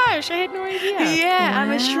gosh. I had no idea. Yeah,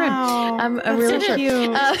 I'm a shrimp. I'm a real so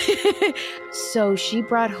shrimp. So she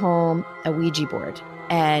brought home a Ouija board,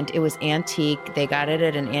 and it was antique. They got it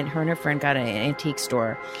at her and her friend got it at an antique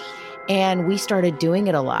store. And we started doing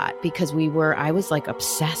it a lot because I was like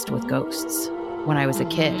obsessed with ghosts when I was a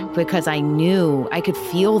kid, because I knew I could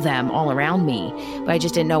feel them all around me, but I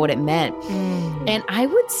just didn't know what it meant. And I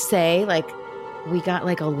would say, like, we got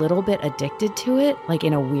like a little bit addicted to it, like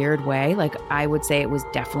in a weird way. Like I would say it was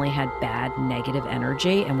definitely had bad negative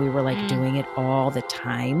energy, and we were like doing it all the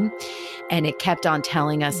time. And it kept on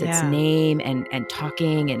telling us its name and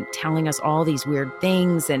talking and telling us all these weird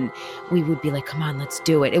things. And we would be like, come on, let's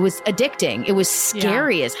do it. It was addicting. It was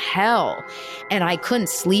scary as hell. And I couldn't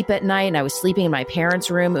sleep at night, and I was sleeping in my parents'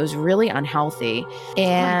 room. It was really unhealthy.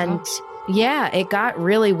 And it got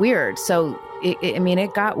really weird. So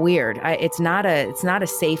it got weird. It's not a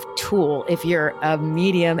safe tool if you're a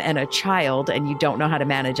medium and a child and you don't know how to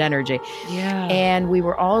manage energy. Yeah. And we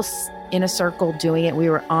were all in a circle doing it. We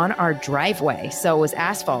were on our driveway. So it was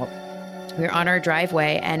asphalt. We were on our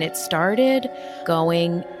driveway, and it started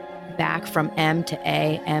going back from M to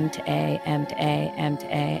A, M to A, M to A, M to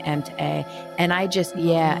A, M to A. And I just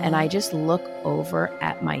look over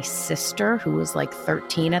at my sister, who was like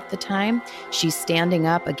 13 at the time. She's standing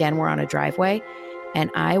up. Again, we're on a driveway. And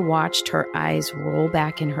I watched her eyes roll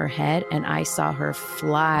back in her head, and I saw her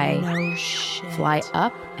fly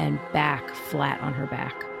up and back flat on her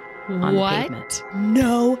back on the pavement.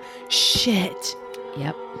 No shit.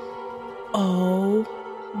 Yep. Oh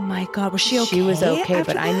my God. Was she okay? She was okay, after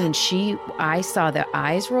but that? I mean, I saw the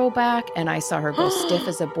eyes roll back, and I saw her go stiff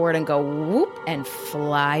as a board and go whoop and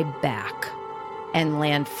fly back and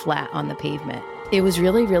land flat on the pavement. It was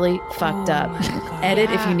really, really fucked up. Edit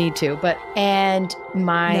if you need to.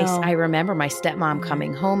 I remember my stepmom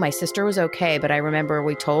coming home. My sister was okay, but I remember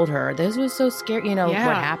we told her, this was so scary, what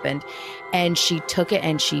happened. And she took it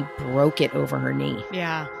and she broke it over her knee.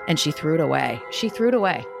 Yeah. And she threw it away.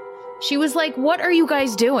 She was like, what are you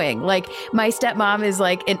guys doing? Like, my stepmom is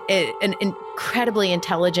like an incredibly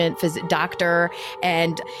intelligent doctor.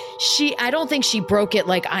 And I don't think she broke it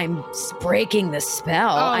like I'm breaking the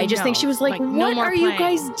spell. I just think she was like what are you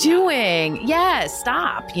guys doing? Yes,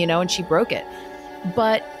 stop, and she broke it.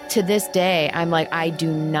 But to this day, I'm like, I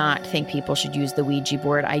do not think people should use the Ouija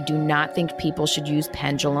board. I do not think people should use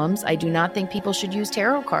pendulums. I do not think people should use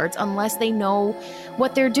tarot cards unless they know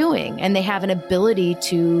what they're doing and they have an ability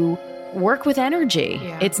to work with energy.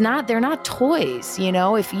 Yeah. They're not toys. You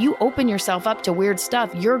know, if you open yourself up to weird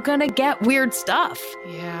stuff, you're going to get weird stuff.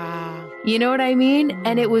 Yeah. You know what I mean?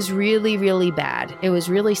 And it was really, really bad. It was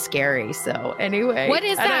really scary. So anyway. What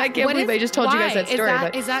is that? I can't believe I just told you guys that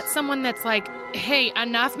story. Is that someone that's like, hey,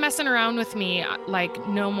 enough messing around with me, like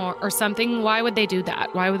no more or something? Why would they do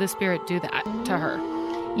that? Why would the spirit do that to her?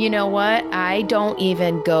 You know what? I don't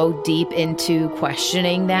even go deep into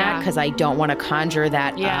questioning that because I don't want to conjure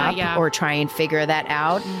that up or try and figure that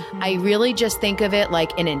out. Mm-hmm. I really just think of it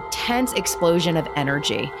like an intense explosion of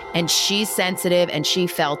energy. And she's sensitive and she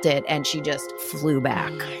felt it and she just flew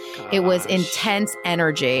back. Oh, it was intense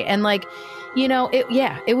energy. And like, you know,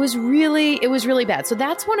 it was really bad. So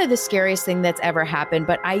that's one of the scariest things that's ever happened.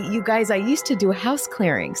 But I used to do house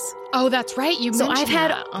clearings. Oh, that's right. You mentioned I've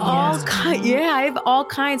had I have all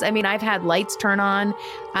kinds. I mean, I've had lights turn on.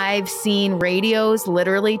 I've seen radios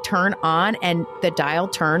literally turn on and the dial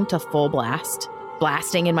turn to full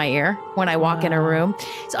blasting in my ear when I walk in a room.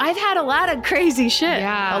 So I've had a lot of crazy shit.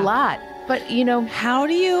 Yeah. A lot. But, you know, how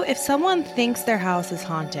do you, if someone thinks their house is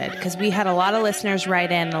haunted, because we had a lot of listeners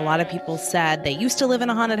write in, and a lot of people said they used to live in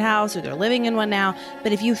a haunted house or they're living in one now.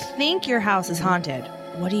 But if you think your house is haunted,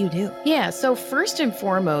 what do you do? Yeah. So first and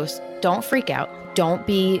foremost, don't freak out. Don't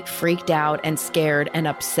be freaked out and scared and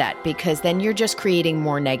upset because then you're just creating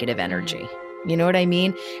more negative energy. You know what I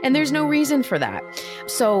mean? And there's no reason for that.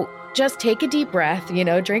 So just take a deep breath, you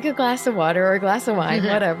know, drink a glass of water or a glass of wine,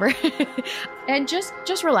 whatever, and just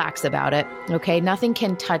relax about it. Okay. Nothing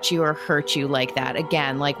can touch you or hurt you like that.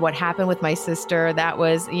 Again, like what happened with my sister, that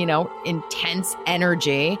was, you know, intense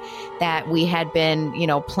energy that we had been, you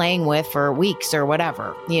know, playing with for weeks or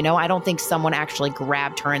whatever. You know, I don't think someone actually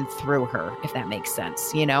grabbed her and threw her, if that makes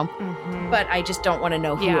sense, you know, but I just don't want to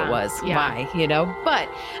know who it was, why, you know, but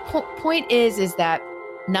point is that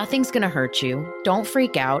nothing's going to hurt you. Don't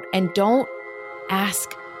freak out and don't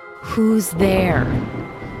ask who's there.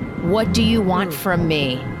 What do you want from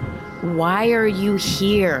me? Why are you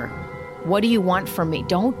here? What do you want from me?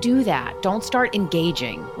 Don't do that. Don't start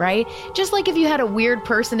engaging, right? Just like if you had a weird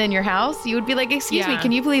person in your house, you would be like, excuse me,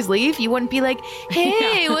 can you please leave? You wouldn't be like,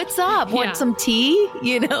 hey, what's up? Want some tea?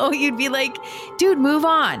 You know, you'd be like, dude, move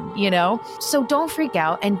on, you know? So don't freak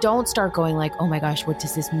out and don't start going like, oh my gosh, what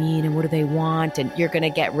does this mean? And what do they want? And you're going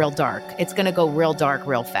to get real dark. It's going to go real dark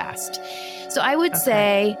real fast. So I would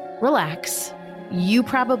say relax. You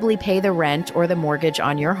probably pay the rent or the mortgage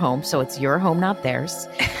on your home, so it's your home, not theirs.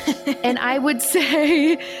 And I would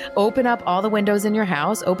say open up all the windows in your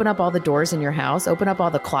house, open up all the doors in your house, open up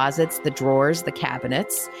all the closets, the drawers, the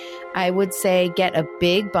cabinets. I would say get a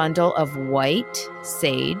big bundle of white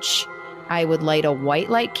sage. I would light a white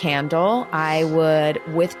light candle. I would,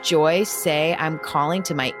 with joy, say, I'm calling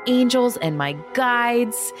to my angels and my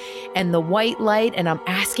guides and the white light, and I'm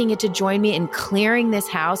asking it to join me in clearing this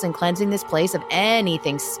house and cleansing this place of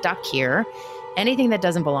anything stuck here, anything that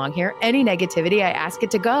doesn't belong here, any negativity. I ask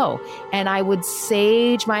it to go. And I would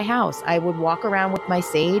sage my house. I would walk around with my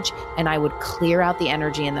sage and I would clear out the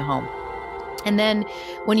energy in the home. And then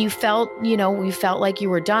when you felt like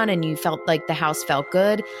you were done and you felt like the house felt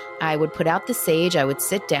good, I would put out the sage. I would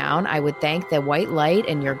sit down. I would thank the white light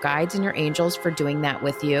and your guides and your angels for doing that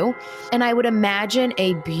with you. And I would imagine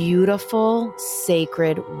a beautiful,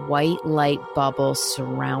 sacred white light bubble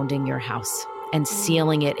surrounding your house and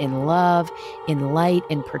sealing it in love, in light,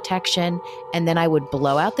 in protection. And then I would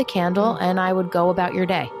blow out the candle and I would go about your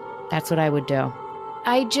day. That's what I would do.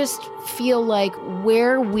 I just feel like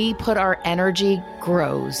where we put our energy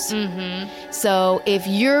grows. Mm-hmm. So if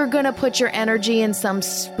you're going to put your energy in some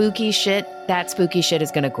spooky shit, that spooky shit is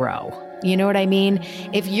going to grow. You know what I mean?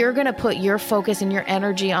 If you're going to put your focus and your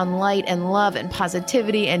energy on light and love and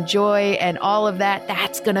positivity and joy and all of that,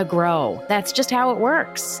 that's going to grow. That's just how it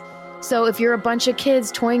works. So if you're a bunch of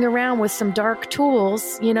kids toying around with some dark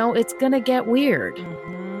tools, you know, it's going to get weird.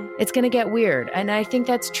 Mm-hmm. It's going to get weird. And I think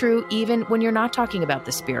that's true even when you're not talking about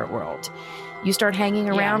the spirit world. You start hanging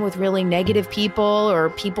around with really negative people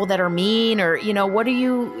or people that are mean or, you know,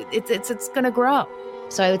 it's going to grow.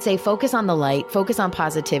 So I would say focus on the light, focus on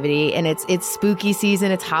positivity. And it's spooky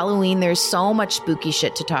season. It's Halloween. There's so much spooky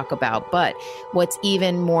shit to talk about. But what's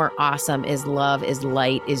even more awesome is love, is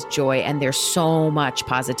light, is joy. And there's so much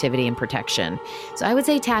positivity and protection. So I would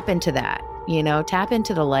say tap into that, you know, tap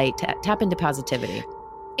into the light, tap into positivity.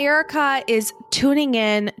 Erika is tuning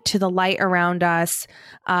in to the light around us.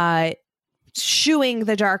 shooing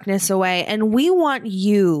the darkness away. And we want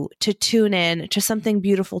you to tune in to something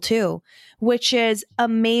beautiful too, which is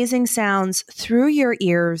amazing sounds through your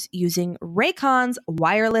ears using Raycon's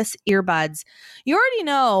wireless earbuds. You already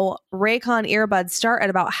know Raycon earbuds start at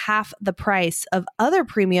about half the price of other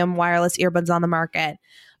premium wireless earbuds on the market.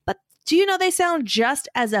 But do you know they sound just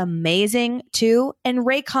as amazing too? And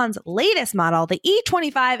Raycon's latest model, the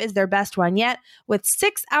E25, is their best one yet, with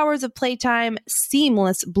 6 hours of playtime,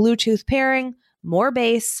 seamless Bluetooth pairing, more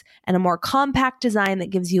bass, and a more compact design that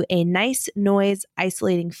gives you a nice noise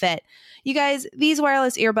isolating fit. You guys, these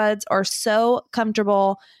wireless earbuds are so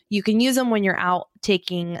comfortable. You can use them when you're out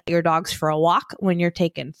taking your dogs for a walk, when you're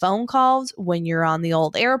taking phone calls, when you're on the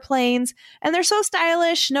old airplanes, and they're so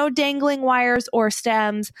stylish, no dangling wires or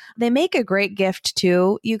stems. They make a great gift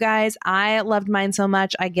too, you guys. I loved mine so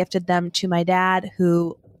much. I gifted them to my dad,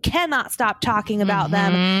 who cannot stop talking about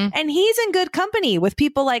them. And he's in good company with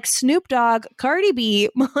people like Snoop Dogg, Cardi B,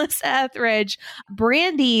 Melissa Etheridge,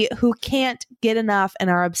 Brandy, who can't get enough and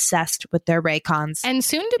are obsessed with their Raycons. And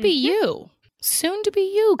soon to be you. Soon to be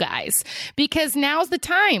you guys, because now's the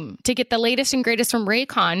time to get the latest and greatest from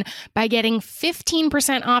Raycon by getting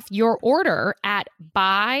 15% off your order at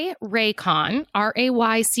buyraycon,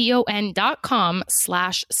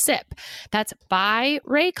 RAYCON.com/sip. That's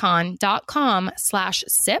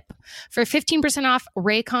buyraycon.com/sip for 15% off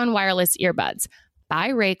Raycon wireless earbuds.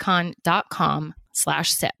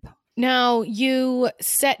 Buyraycon.com/sip. Now, you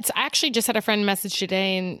said, I actually just had a friend message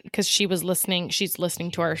today, and because she's listening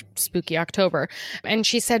to our Spooky October, and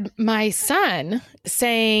she said, my son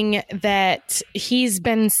saying that he's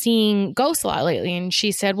been seeing ghosts a lot lately. And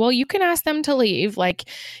she said, well, you can ask them to leave. Like,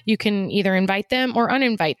 you can either invite them or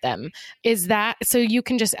uninvite them. Is that, so you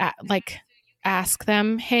can just ask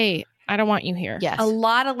them, hey, I don't want you here. Yes. A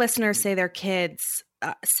lot of listeners say their kids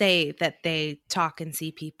say that they talk and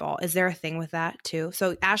see people. Is there a thing with that too?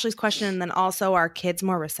 So Ashley's question, and then also, are kids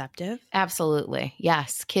more receptive? Absolutely.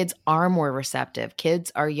 Yes. Kids are more receptive.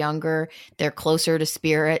 Kids are younger. They're closer to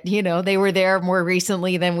spirit. You know, they were there more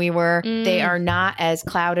recently than we were. They are not as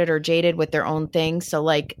clouded or jaded with their own things. So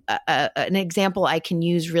like an example I can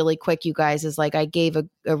use really quick, you guys, is like I gave a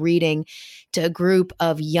reading to a group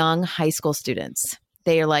of young high school students.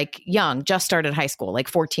 They are like young, just started high school, like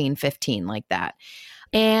 14, 15, like that.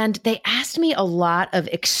 And they asked me a lot of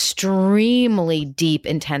extremely deep,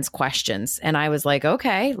 intense questions. And I was like,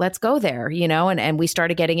 okay, let's go there, you know, and we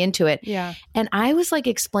started getting into it. Yeah. And I was like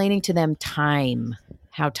explaining to them time,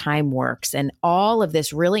 how time works and all of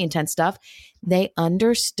this really intense stuff. They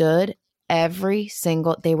understood every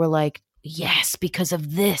single, they were like, yes, because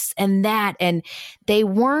of this and that. And they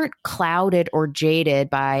weren't clouded or jaded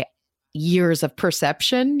by years of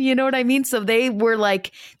perception. You know what I mean? So they were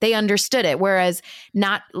like, they understood it. Whereas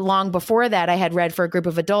not long before that, I had read for a group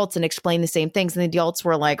of adults and explained the same things. And the adults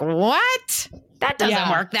were like, what? That doesn't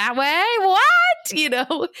work that way. What? You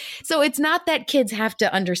know? So it's not that kids have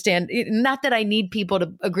to understand, not that I need people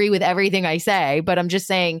to agree with everything I say, but I'm just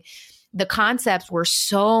saying the concepts were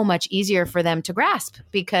so much easier for them to grasp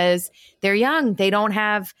because they're young. They don't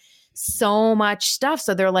have so much stuff.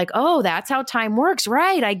 So they're like, oh, that's how time works.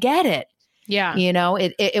 Right. I get it. Yeah. You know,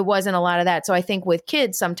 it wasn't a lot of that. So I think with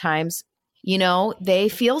kids, sometimes, you know, they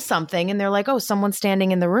feel something and they're like, oh, someone's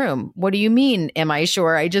standing in the room. What do you mean? Am I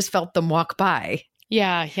sure? I just felt them walk by.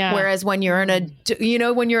 Yeah. Yeah. Whereas when you're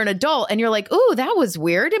when you're an adult and you're like, oh, that was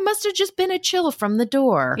weird. It must have just been a chill from the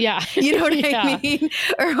door. Yeah. You know what I mean?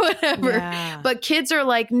 Or whatever. Yeah. But kids are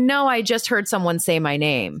like, no, I just heard someone say my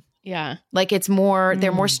name. Yeah. Like it's more,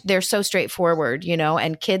 they're so straightforward, you know,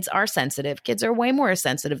 and kids are sensitive. Kids are way more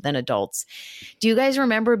sensitive than adults. Do you guys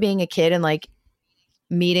remember being a kid and like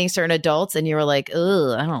meeting certain adults and you were like,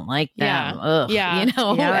 ugh, I don't like them. Yeah. Ugh, Yeah. you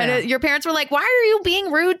know, and your parents were like, why are you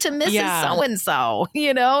being rude to Mrs. So-and-so,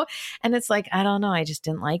 you know? And it's like, I don't know. I just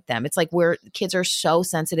didn't like them. It's like kids are so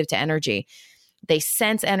sensitive to energy. They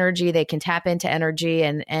sense energy. They can tap into energy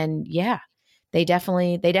and yeah. They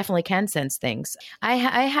definitely can sense things. I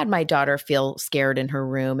had my daughter feel scared in her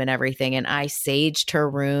room and everything, and I saged her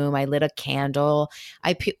room. I lit a candle.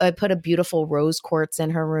 I put a beautiful rose quartz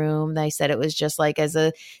in her room. I said it was just like as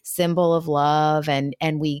a symbol of love, and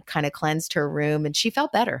we kind of cleansed her room, and she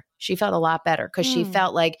felt better. She felt a lot better because she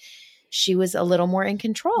felt like she was a little more in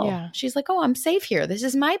control. Yeah. She's like, oh, I'm safe here. This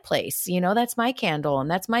is my place. You know, that's my candle, and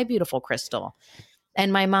that's my beautiful crystal.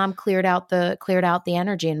 And my mom cleared out the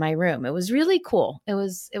energy in my room. It was really cool. It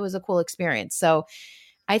was a cool experience. So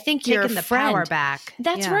I think your taking the friend, power back.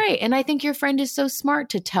 That's right. And I think your friend is so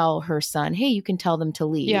smart to tell her son, hey, you can tell them to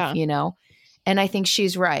leave, you know? And I think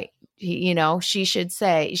she's right. You know, she should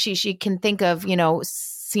say, she can think of, you know,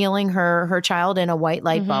 sealing her child in a white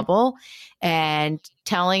light bubble and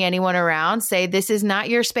telling anyone around, say, this is not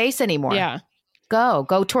your space anymore. Yeah. Go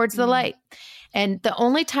towards the light. And the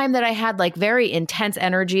only time that I had like very intense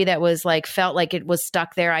energy that was like, felt like it was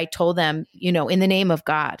stuck there, I told them, you know, in the name of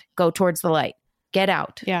God, go towards the light, get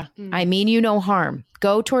out. Yeah. I mean you no harm.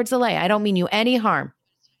 Go towards the light. I don't mean you any harm,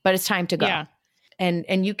 but it's time to go. Yeah. And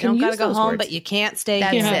you You can don't use gotta go those home, words. but you can't stay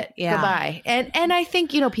That's here. it. Yeah. Goodbye. And I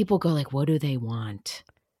think, you know, people go like, what do they want?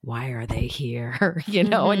 Why are they here? You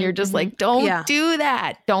know, and you're just like, don't do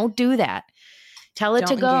that. Don't do that. Tell it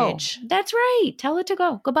Don't to go. engage. That's right. Tell it to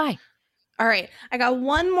go. Goodbye. All right. I got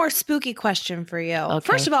one more spooky question for you. Okay.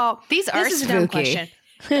 First of all, These are this is a dumb spooky. question.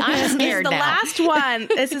 I'm This is scared the now. last one.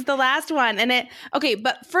 This is the last one.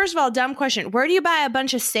 But first of all, dumb question. Where do you buy a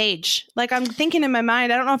bunch of sage? Like, I'm thinking in my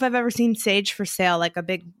mind, I don't know if I've ever seen sage for sale, like a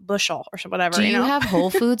big bushel or whatever. Do you know? have Whole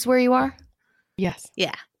Foods where you are? Yes.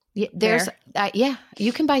 Yeah. Yeah, there's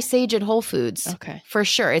you can buy sage at Whole Foods. Okay. For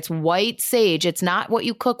sure. It's white sage. It's not what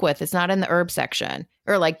you cook with. It's not in the herb section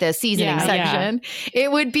or like the seasoning Yeah, section.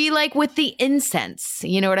 It would be like with the incense.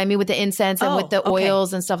 You know what I mean? With the incense and with the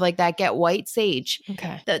oils and stuff like that. Get white sage.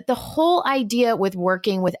 Okay. The whole idea with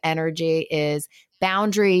working with energy is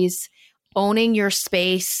boundaries, owning your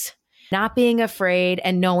space, not being afraid,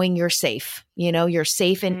 and knowing you're safe. You know, you're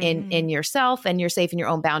safe in yourself and you're safe in your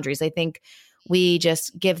own boundaries. I think we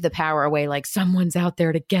just give the power away, like someone's out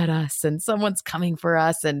there to get us and someone's coming for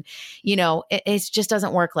us. And, you know, it just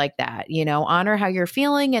doesn't work like that. You know, honor how you're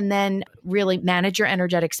feeling and then really manage your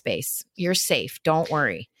energetic space. You're safe. Don't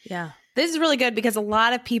worry. Yeah. This is really good because a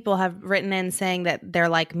lot of people have written in saying that they're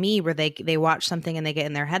like me, where they watch something and they get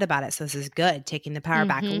in their head about it. So this is good, taking the power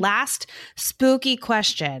back. Last spooky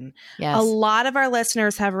question. Yes. A lot of our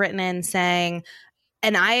listeners have written in saying,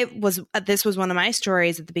 and this was one of my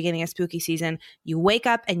stories at the beginning of spooky season. You wake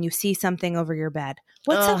up and you see something over your bed.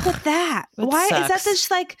 What's up with that? Why sucks. is that just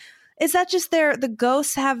like? Is that just the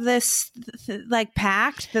ghosts have this like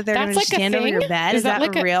pact that they're going to That's like a stand over thing? your bed? Is that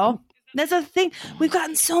like real? That's a thing. We've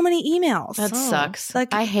gotten so many emails. That sucks.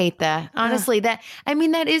 Like, I hate that. Honestly, that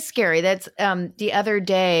is scary. That's the other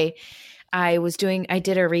day I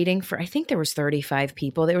did a reading for, I think there was 35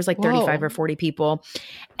 people. There was like 35 or 40 people.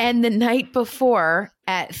 And the night before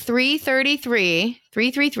at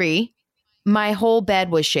 3:33, my whole bed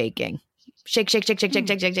was shaking. Shake, shake, shake, shake, shake,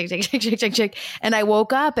 shake, shake, shake, shake, shake, shake, shake, shake. And I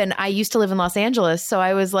woke up and I used to live in Los Angeles. So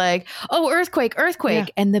I was like, oh, earthquake. Yeah.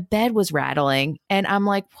 And the bed was rattling. And I'm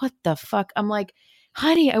like, what the fuck? I'm like,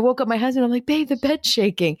 honey, I woke up my husband. I'm like, babe, the bed's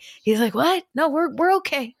shaking. He's like, what? No, we're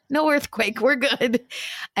okay. No earthquake. We're good.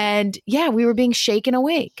 And yeah, we were being shaken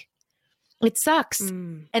awake. It sucks.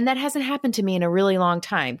 And that hasn't happened to me in a really long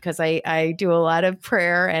time because I do a lot of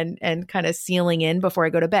prayer and kind of sealing in before I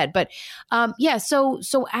go to bed. But so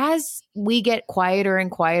as we get quieter and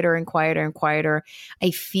quieter and quieter and quieter, I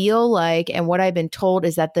feel like, and what I've been told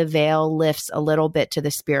is that the veil lifts a little bit to the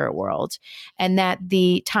spirit world and that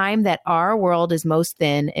the time that our world is most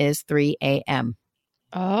thin is 3 a.m.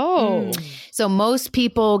 Oh. So most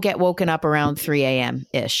people get woken up around 3 a.m.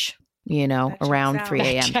 ish. You know, That checks around out. 3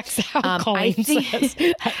 a.m. That checks out. Colleen I think- says.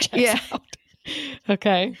 That checks out.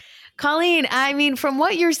 Okay. Colleen, I mean, from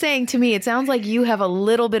what you're saying to me, it sounds like you have a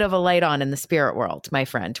little bit of a light on in the spirit world, my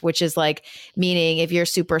friend, which is like, meaning if you're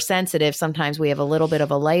super sensitive, sometimes we have a little bit of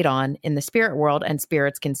a light on in the spirit world and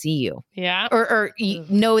spirits can see you Yeah. or you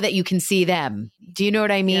know that you can see them. Do you know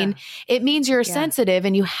what I mean? It means you're sensitive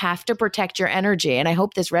and you have to protect your energy. And I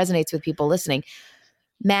hope this resonates with people listening.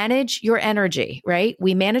 Manage your energy, right?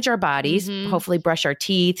 We manage our bodies, hopefully brush our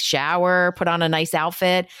teeth, shower, put on a nice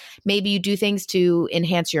outfit. Maybe you do things to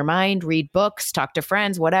enhance your mind, read books, talk to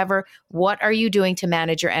friends, whatever. What are you doing to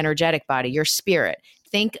manage your energetic body, your spirit?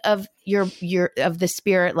 Think of of the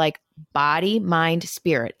spirit like body, mind,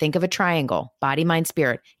 spirit. Think of a triangle, body, mind,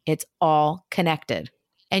 spirit. It's all connected.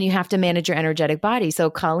 And you have to manage your energetic body.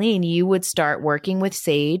 So Colleen, you would start working with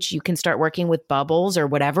sage. You can start working with bubbles or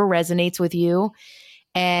whatever resonates with you.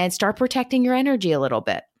 And start protecting your energy a little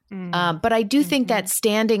bit. But I do think that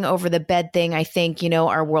standing over the bed thing, I think, you know,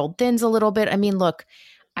 our world thins a little bit. I mean, look,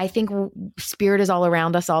 I think spirit is all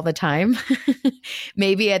around us all the time.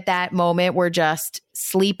 Maybe at that moment, we're just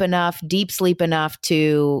deep sleep enough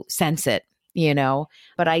to sense it, you know,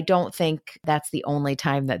 but I don't think that's the only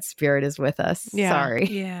time that spirit is with us. Yeah. Sorry.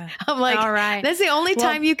 Yeah. I'm like, all right. that's the only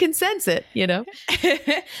time you can sense it, you know?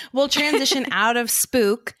 We'll transition out of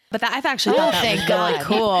spook, but I've actually thought that thank was God. really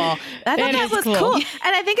cool. I thought It that is was cool. cool. And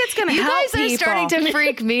I think it's going to You help guys are people. starting to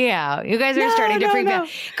freak me out. You guys are starting to freak me out.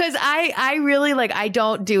 Because I really like, I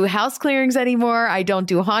don't do house clearings anymore. I don't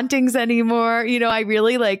do hauntings anymore. You know, I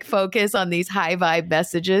really like focus on these high vibe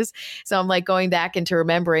messages. So I'm like going back into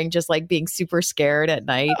remembering just like being super scared at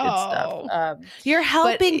night and stuff. You're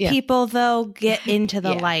helping people though get into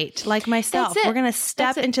the Yeah. light, like myself. That's it. We're going to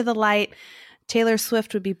step into the light. Taylor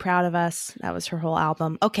Swift would be proud of us. That was her whole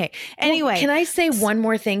album. Okay. Anyway. Well, can I say one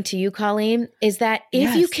more thing to you, Colleen? Is that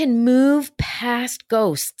if you Yes. can move past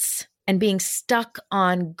ghosts and being stuck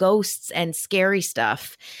on ghosts and scary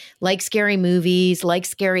stuff, like scary movies, like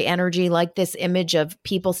scary energy, like this image of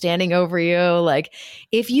people standing over you, like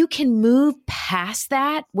if you can move past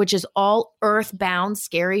that, which is all earthbound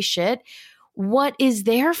scary shit, what is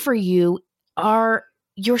there for you are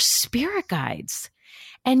your spirit guides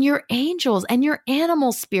and your angels and your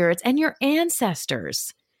animal spirits and your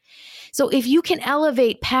ancestors. So if you can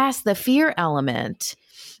elevate past the fear element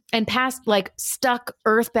and past like stuck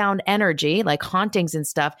earthbound energy, like hauntings and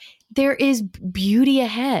stuff, there is beauty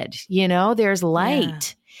ahead, there's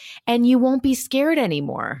light and you won't be scared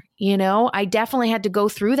anymore. I definitely had to go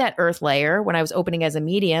through that earth layer when I was opening as a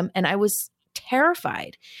medium and I was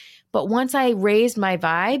terrified. But once I raised my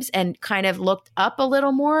vibes and kind of looked up a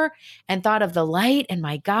little more and thought of the light and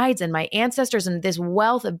my guides and my ancestors and this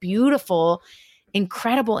wealth of beautiful,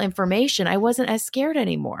 incredible information, I wasn't as scared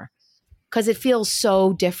anymore because it feels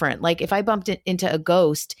so different. Like if I bumped into a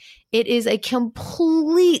ghost, it is a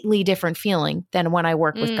completely different feeling than when I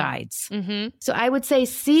work with guides. Mm-hmm. So I would say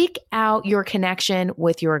seek out your connection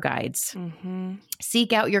with your guides. Mm-hmm.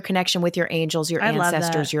 Seek out your connection with your angels, your I love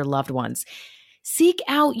ancestors, that. your loved ones. Seek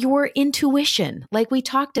out your intuition, like we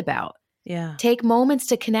talked about. Yeah. Take moments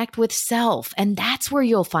to connect with self, and that's where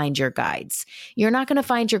you'll find your guides. You're not going to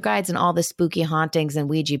find your guides in all the spooky hauntings and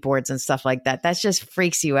Ouija boards and stuff like that. That just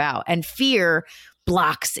freaks you out. And fear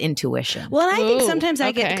blocks intuition. Well, and I think sometimes I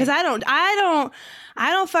okay. get, because I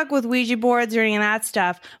don't fuck with Ouija boards or any of that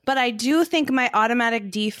stuff, but I do think my automatic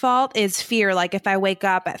default is fear. Like if I wake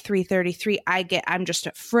up at 3:33, I'm just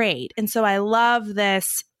afraid. And so I love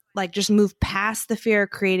this, like just move past the fear,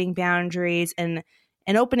 creating boundaries and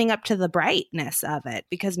opening up to the brightness of it,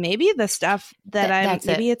 because maybe the stuff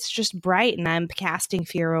maybe it's just bright and I'm casting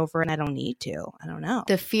fear over and I don't need to. I don't know.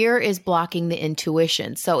 The fear is blocking the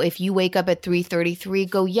intuition. So if you wake up at 3:33,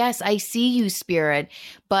 go, yes, I see you, spirit,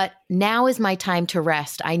 but now is my time to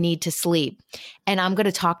rest. I need to sleep. And I'm going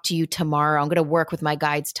to talk to you tomorrow. I'm going to work with my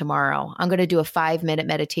guides tomorrow. I'm going to do a 5-minute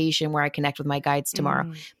meditation where I connect with my guides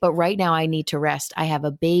tomorrow. But right now I need to rest. I have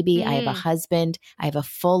a baby. I have a husband. I have a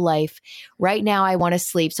full life. Right now I want to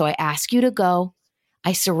sleep. So I ask you to go.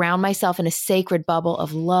 I surround myself in a sacred bubble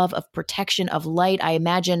of love, of protection, of light. I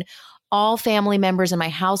imagine all family members in my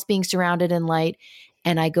house being surrounded in light.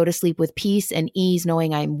 And I go to sleep with peace and ease,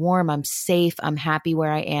 knowing I'm warm, I'm safe, I'm happy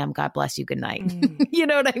where I am. God bless you. Good night. You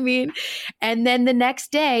know what I mean? And then the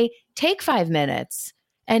next day, take 5 minutes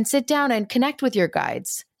and sit down and connect with your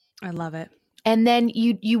guides. I love it. And then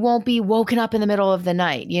you won't be woken up in the middle of the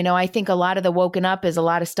night. I think a lot of the woken up is a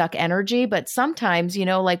lot of stuck energy, but sometimes,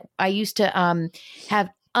 like I used to have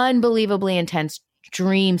unbelievably intense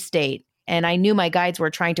dream state. And I knew my guides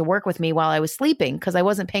were trying to work with me while I was sleeping because I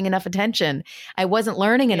wasn't paying enough attention. I wasn't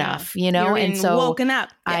learning enough, and so woken up.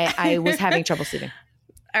 I was having trouble sleeping.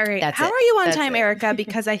 All right. That's How it. are you on That's time, it. Erika?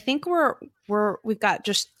 Because I think we've got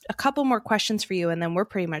just a couple more questions for you and then we're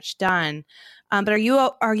pretty much done. But are you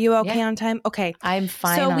okay Yeah. on time? Okay. I'm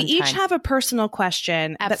fine. So on we each time. have a personal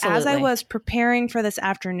question. But as I Absolutely. was preparing for this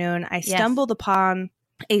afternoon, I stumbled upon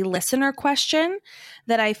a listener question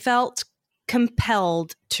that I felt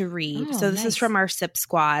compelled to read. Oh, So this is nice. from our SIP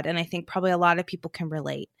squad, and I think probably a lot of people can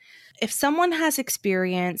relate. If someone has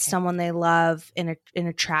experienced someone they love in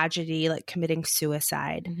a tragedy, like committing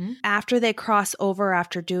suicide, Mhm. after they cross over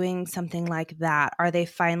after doing something like that, are they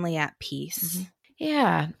finally at peace?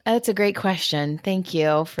 Yeah, that's a great question. Thank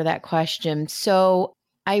you for that question. So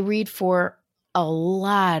I read for a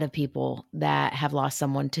lot of people that have lost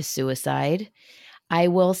someone to suicide. I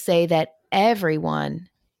will say that everyone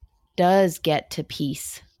does get to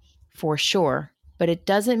peace for sure, but it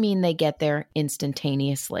doesn't mean they get there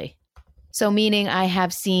instantaneously. So meaning I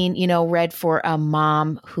have seen, read for a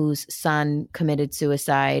mom whose son committed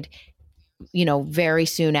suicide, very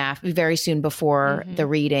soon before the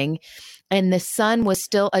reading. And the son was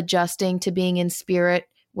still adjusting to being in spirit,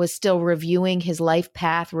 was still reviewing his life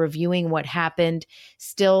path, reviewing what happened,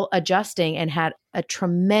 still adjusting, and had a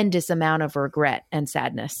tremendous amount of regret and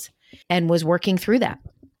sadness and was working through that.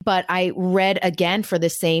 But I read again for the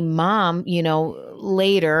same mom,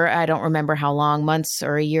 later, I don't remember how long, months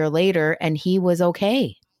or a year later, and he was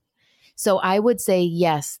okay. So I would say,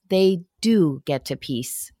 yes, they do get to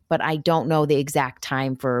peace, but I don't know the exact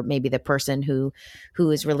time for maybe the person who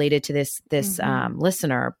is related to this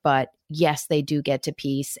listener. But yes, they do get to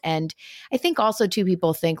peace. And I think also too,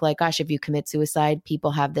 people think like, gosh, if you commit suicide,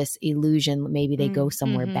 people have this illusion maybe they go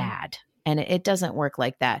somewhere bad. And it doesn't work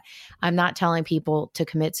like that. I'm not telling people to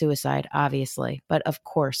commit suicide, obviously, but of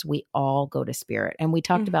course we all go to spirit. And we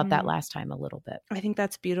talked about that last time a little bit. I think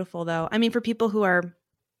that's beautiful though. I mean, for people who are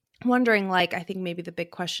wondering, like, I think maybe the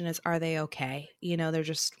big question is, are they okay? You know, they're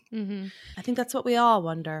just, I think that's what we all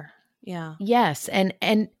wonder. Yeah. Yes.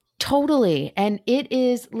 And totally. And it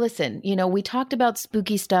is, listen, you know, we talked about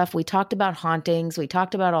spooky stuff. We talked about hauntings. We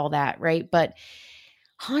talked about all that, right? But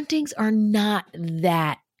hauntings are not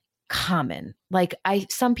that common. Like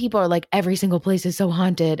some people are like, every single place is so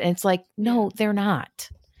haunted. And it's like, no, they're not.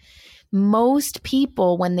 Most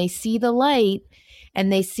people, when they see the light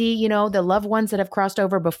and they see, you know, the loved ones that have crossed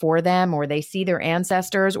over before them, or they see their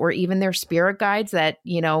ancestors or even their spirit guides that,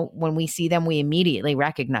 you know, when we see them, we immediately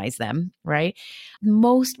recognize them, right?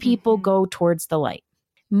 Most people go towards the light.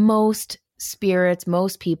 Most spirits,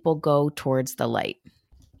 most people go towards the light.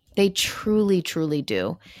 They truly, truly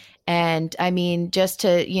do. And I mean, just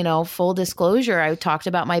to, you know, full disclosure, I talked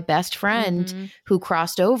about my best friend who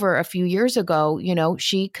crossed over a few years ago. You know,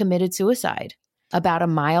 she committed suicide about a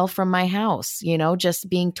mile from my house, you know, just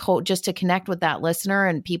being told, just to connect with that listener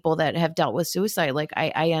and people that have dealt with suicide. Like,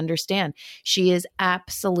 I understand. She is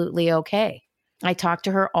absolutely okay. I talk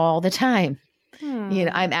to her all the time. You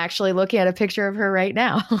know, I'm actually looking at a picture of her right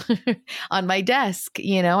now on my desk.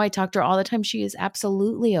 You know, I talk to her all the time. She is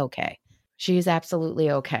absolutely okay. She is absolutely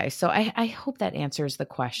okay. So I hope that answers the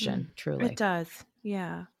question, truly. It does.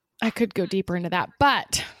 Yeah. I could go deeper into that,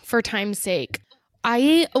 but for time's sake,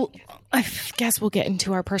 I guess we'll get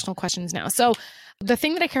into our personal questions now. So the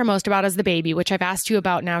thing that I care most about is the baby, which I've asked you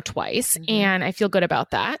about now twice, and I feel good about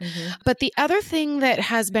that. But the other thing that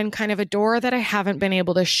has been kind of a door that I haven't been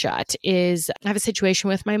able to shut is I have a situation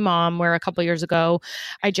with my mom where a couple of years ago,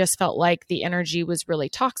 I just felt like the energy was really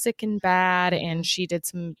toxic and bad, and she did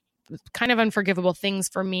some kind of unforgivable things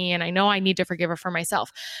for me. And I know I need to forgive her for myself.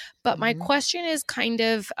 But my question is kind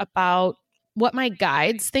of about what my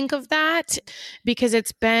guides think of that, because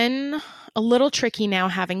it's been a little tricky now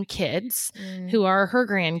having kids who are her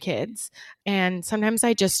grandkids. And sometimes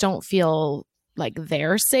I just don't feel like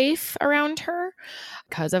they're safe around her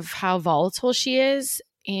because of how volatile she is.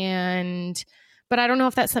 But I don't know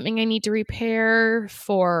if that's something I need to repair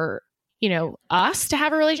for, you know, us to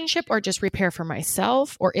have a relationship, or just repair for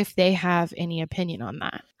myself, or if they have any opinion on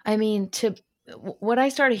that. I mean, what I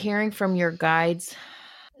started hearing from your guides,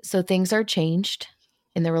 so things are changed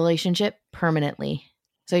in the relationship permanently.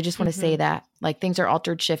 So I just want to say that, like, things are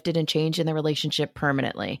altered, shifted, and changed in the relationship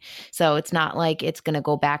permanently. So it's not like it's going to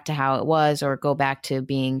go back to how it was or go back to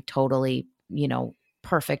being totally, you know,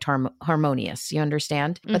 perfect, harmonious. You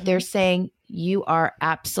understand? But they're saying you are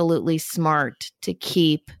absolutely smart to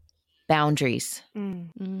keep boundaries.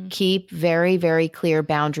 Keep very, very clear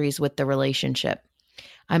boundaries with the relationship.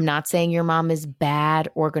 I'm not saying your mom is bad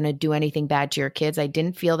or going to do anything bad to your kids. I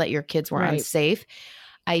didn't feel that your kids were unsafe.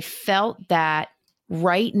 I felt that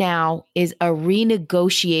right now is a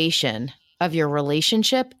renegotiation of your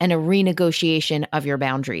relationship and a renegotiation of your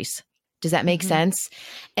boundaries. Does that make sense?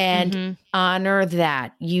 And honor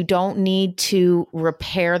that. You don't need to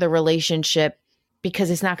repair the relationship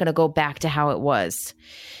because it's not going to go back to how it was.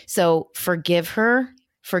 So forgive her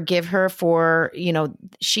for, you know,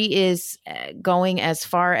 she is going as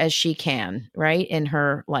far as she can, right, in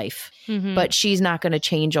her life, but she's not going to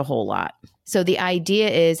change a whole lot. So the idea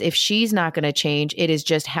is, if she's not going to change, it is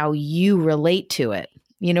just how you relate to it.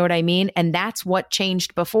 You know what I mean? And that's what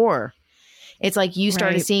changed before. It's like you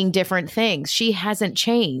started seeing different things. She hasn't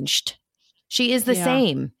changed. She is the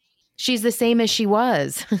same. She's the same as she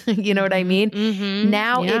was. You know what I mean?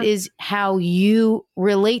 Now it is how you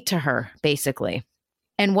relate to her, basically.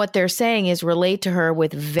 And what they're saying is relate to her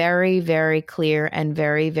with very, very clear and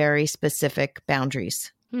very, very specific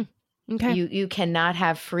boundaries. Okay. You cannot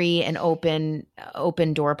have free and open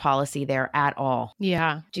door policy there at all.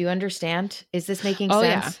 Yeah. Do you understand? Is this making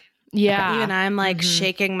sense? Yeah. Even I'm like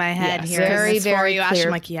shaking my head here. Very, very clear. clear.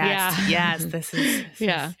 I'm like, yes, this is.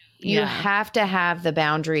 You have to have the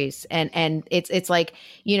boundaries. And it's like,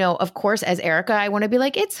 you know, of course, as Erika, I want to be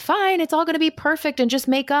like, it's fine. It's all going to be perfect and just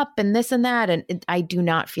make up and this and that. And I do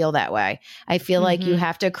not feel that way. I feel like you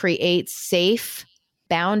have to create safe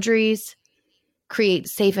boundaries, create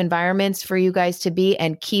safe environments for you guys to be,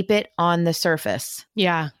 and keep it on the surface.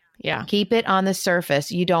 Yeah. Keep it on the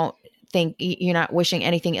surface. You don't think, you're not wishing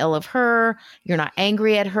anything ill of her. You're not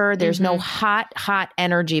angry at her. There's no hot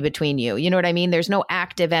energy between you. You know what I mean? There's no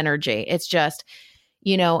active energy. It's just,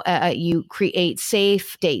 you create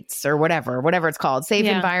safe dates or whatever it's called, safe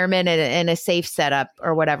environment and a safe setup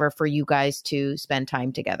or whatever for you guys to spend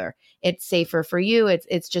time together. It's safer for you.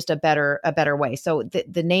 It's just a better way. So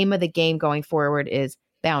the name of the game going forward is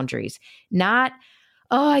boundaries, not,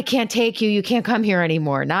 oh, I can't take you. You can't come here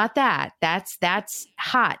anymore. Not that. That's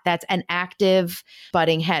hot. That's an active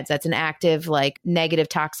butting heads. That's an active, like negative,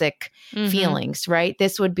 toxic feelings, right?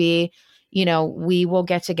 This would be, we will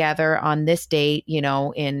get together on this date,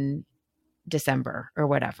 in December or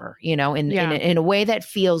whatever, in a way that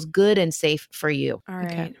feels good and safe for you. All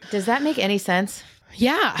right. Okay. Does that make any sense?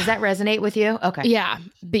 Yeah. Does that resonate with you? Okay. Yeah.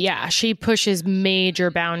 But yeah, she pushes major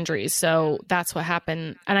boundaries. So that's what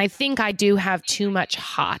happened. And I think I do have too much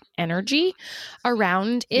hot energy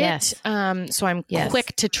around it. Yes. So I'm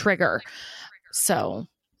quick to trigger. So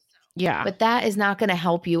yeah. But that is not going to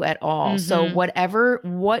help you at all. So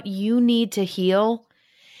what you need to heal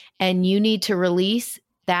and you need to release,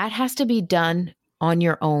 that has to be done on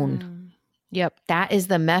your own. Yep. That is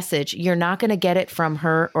the message. You're not going to get it from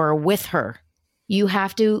her or with her. You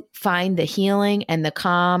have to find the healing and the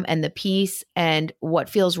calm and the peace and what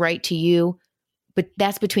feels right to you. But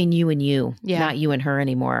that's between you and you, not you and her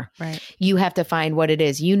anymore. Right. You have to find what it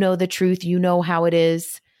is. You know the truth. You know how it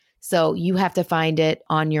is. So you have to find it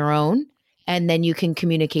on your own. And then you can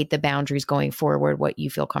communicate the boundaries going forward, what you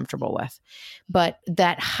feel comfortable with. But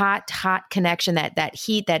that hot connection, that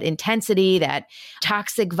heat, that intensity, that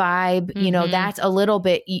toxic vibe, that's a little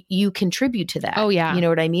bit, you contribute to that. Oh, yeah. You know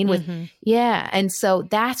what I mean? And so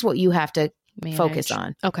that's what you have to focus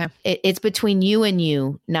on. Okay. It's between you and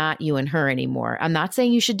you, not you and her anymore. I'm not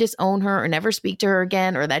saying you should disown her or never speak to her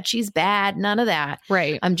again or that she's bad. None of that.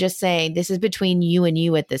 Right. I'm just saying this is between you and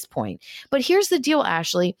you at this point. But here's the deal,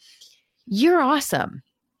 Ashley. You're awesome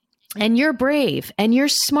and you're brave and you're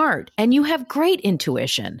smart and you have great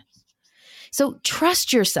intuition. So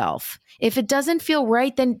trust yourself. If it doesn't feel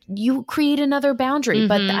right, then you create another boundary.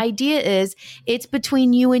 But the idea is it's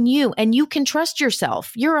between you and you can trust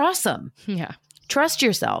yourself. You're awesome. Yeah. Trust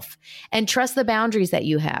yourself and trust the boundaries that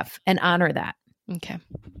you have and honor that. Okay.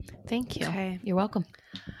 Thank you. Okay. You're welcome.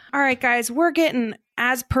 All right, guys, we're getting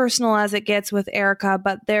as personal as it gets with Erika,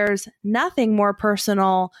 but there's nothing more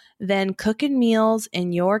personal than cooking meals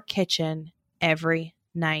in your kitchen every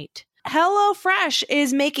night. HelloFresh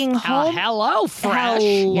is making home. HelloFresh.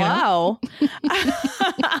 Hello.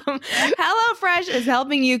 HelloFresh is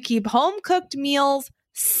helping you keep home cooked meals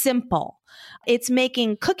simple. It's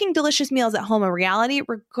making cooking delicious meals at home a reality,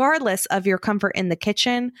 regardless of your comfort in the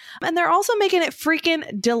kitchen. And they're also making it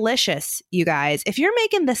freaking delicious, you guys. If you're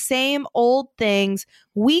making the same old things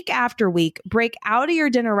week after week, break out of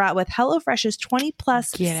your dinner rut with HelloFresh's 20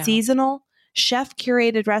 plus seasonal chef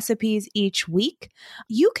curated recipes each week.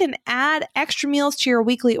 You can add extra meals to your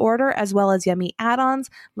weekly order, as well as yummy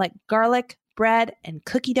add-ons like garlic, bread, and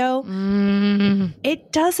cookie dough.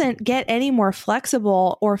 It doesn't get any more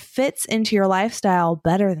flexible or fits into your lifestyle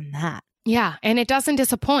better than that. Yeah. And it doesn't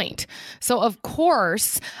disappoint. So of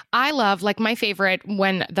course, I love, like, my favorite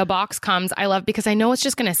when the box comes, I love because I know it's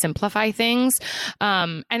just going to simplify things.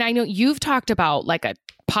 And I know you've talked about like the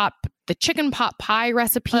chicken pot pie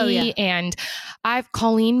recipe. And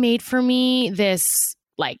Colleen made for me this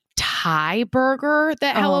like Thai burger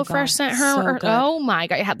that HelloFresh sent her. Oh my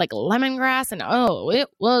God. It had like lemongrass and it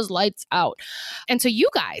was lights out. And so you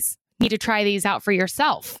guys need to try these out for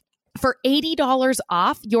yourself. For $80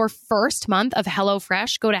 off your first month of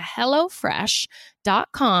HelloFresh, go to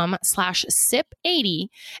HelloFresh.com/sip80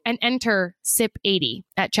 and enter SIP80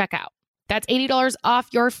 at checkout. That's $80 off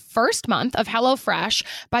your first month of HelloFresh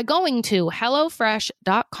by going to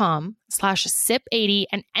HelloFresh.com/sip80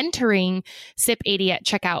 and entering SIP80 at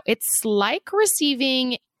checkout. It's like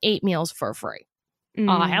receiving 8 meals for free.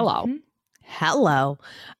 Hello. Hello.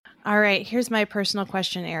 All right. Here's my personal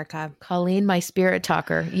question, Erika. Colleen, my spirit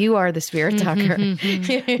talker. You are the spirit talker.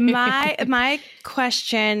 My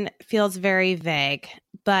question feels very vague,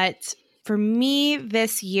 but for me,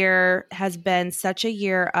 this year has been such a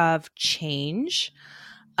year of change,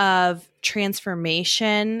 of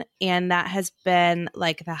transformation, and that has been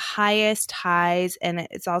like the highest highs. And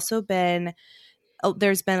it's also been,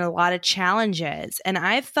 there's been a lot of challenges, and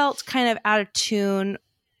I've felt kind of out of tune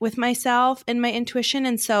with myself and my intuition.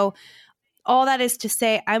 And so all that is to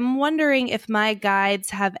say, I'm wondering if my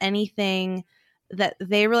guides have anything that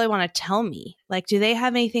they really want to tell me. Like, do they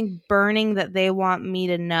have anything burning that they want me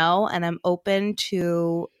to know? And I'm open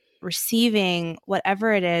to receiving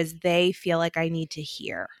whatever it is they feel like I need to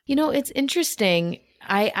hear. You know, it's interesting.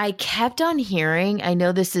 I kept on hearing, I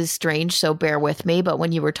know this is strange, so bear with me, but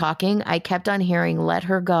when you were talking, I kept on hearing, let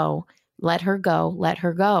her go. let her go, let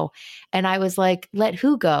her go. And I was like, let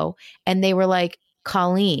who go? And they were like,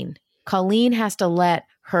 Colleen. Colleen has to let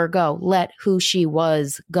her go, let who she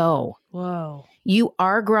was go. Whoa. You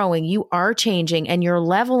are growing, you are changing, and you're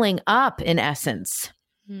leveling up in essence.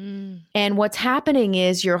 And what's happening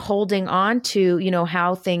is you're holding on to,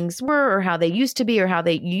 how things were or how they used to be or how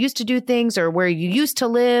you used to do things or where you used to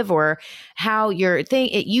live or how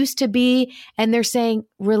it used to be. And they're saying,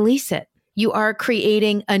 release it. You are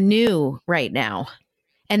creating anew right now.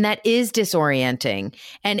 And that is disorienting.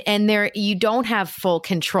 And there, you don't have full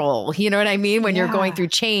control. You know what I mean? When you're going through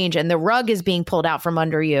change and the rug is being pulled out from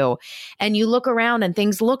under you and you look around and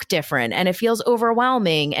things look different and it feels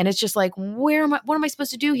overwhelming. And it's just like, what am I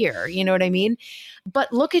supposed to do here? You know what I mean?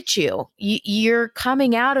 But look at you. You're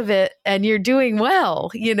coming out of it and you're doing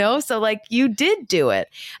well, So like you did do it.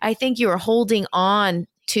 I think you're holding on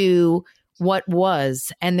to what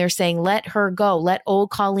was, and they're saying, let her go. Let old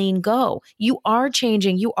Colleen go. You are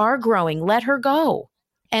changing. You are growing. Let her go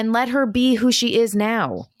and let her be who she is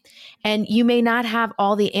now. And you may not have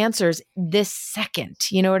all the answers this second.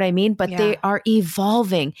 You know what I mean? But they are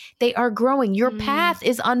evolving. They are growing. Your path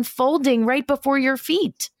is unfolding right before your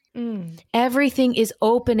feet. Everything is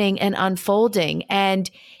opening and unfolding. And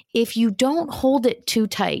if you don't hold it too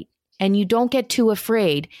tight and you don't get too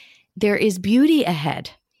afraid, there is beauty ahead.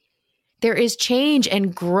 There is change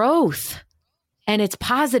and growth, and it's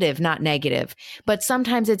positive, not negative. But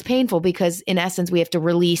sometimes it's painful because in essence, we have to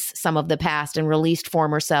release some of the past and release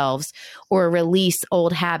former selves or release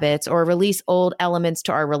old habits or release old elements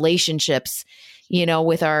to our relationships,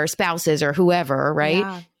 with our spouses or whoever, right?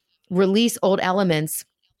 Yeah. Release old elements.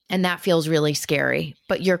 And that feels really scary,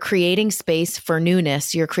 but you're creating space for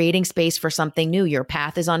newness. You're creating space for something new. Your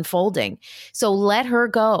path is unfolding. So let her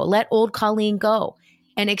go. Let old Colleen go.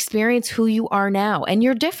 And experience who you are now. And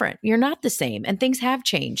you're different. You're not the same. And things have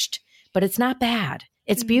changed, but it's not bad.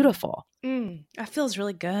 It's beautiful. That feels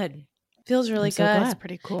really good. Feels really so good. glad. That's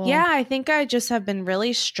pretty cool. Yeah, I think I just have been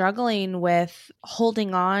really struggling with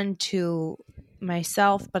holding on to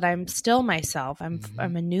myself, but I'm still myself. I'm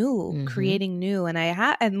a new, creating new. And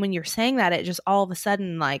and when you're saying that, it just all of a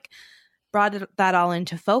sudden like brought that all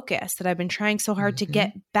into focus that I've been trying so hard to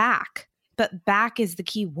get back. But back is the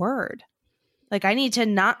key word. Like I need to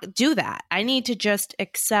not do that. I need to just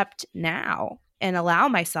accept now and allow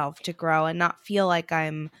myself to grow and not feel like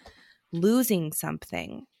I'm losing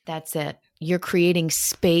something. That's it. You're creating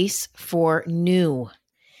space for new.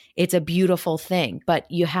 It's a beautiful thing, but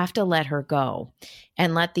you have to let her go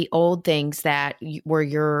and let the old things that were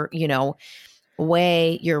your,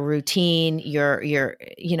 way, your routine,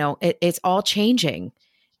 it's all changing.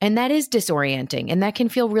 And that is disorienting and that can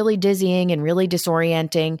feel really dizzying and really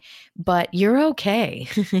disorienting, but you're okay.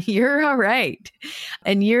 You're all right.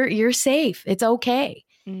 And you're safe. It's okay.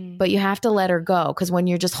 But you have to let her go because when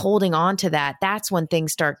you're just holding on to that, that's when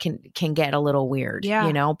things can get a little weird,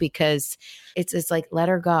 because it's like, let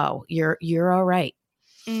her go. You're all right.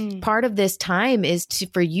 Part of this time is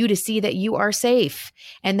for you to see that you are safe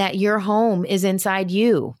and that your home is inside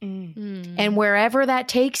you and wherever that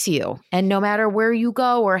takes you. And no matter where you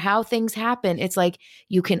go or how things happen, it's like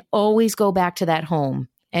you can always go back to that home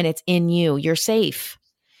and it's in you. You're safe,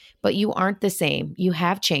 but you aren't the same. You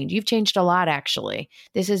have changed. You've changed a lot, actually.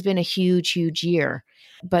 This has been a huge, huge year,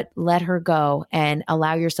 but let her go and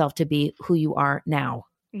allow yourself to be who you are now.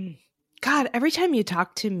 God, every time you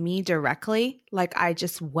talk to me directly, like I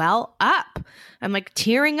just well up. I'm like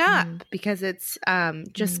tearing up because it's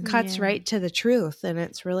just cuts right to the truth and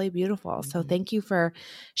it's really beautiful. So thank you for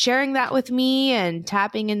sharing that with me and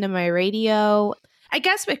tapping into my radio. I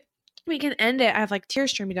guess we can end it. I have like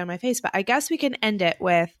tears streaming down my face, but I guess we can end it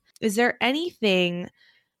with, is there anything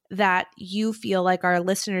that you feel like our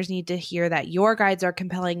listeners need to hear that your guides are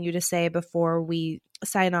compelling you to say before we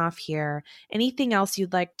sign off here? Anything else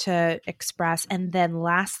you'd like to express? And then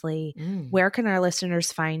lastly, where can our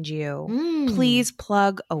listeners find you? Please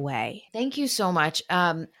plug away. Thank you so much.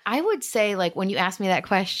 I would say like when you asked me that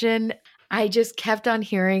question, I just kept on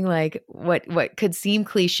hearing like what could seem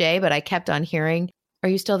cliche, but I kept on hearing, are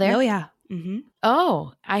you still there? Oh yeah.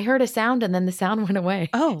 Oh, I heard a sound and then the sound went away.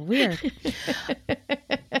 Oh, weird.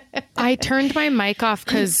 I turned my mic off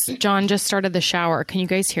because John just started the shower. Can you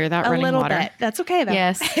guys hear that running little water? bit. That's okay though.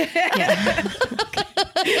 Yes. Yeah.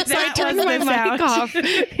 So I turned my mic off.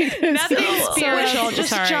 Nothing spiritual, just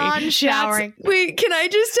Sorry. John showering. Wait, can I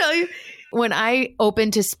just tell you? When I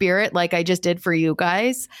opened to spirit, like I just did for you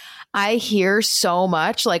guys, I hear so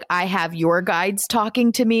much. Like I have your guides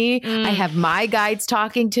talking to me. I have my guides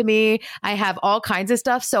talking to me. I have all kinds of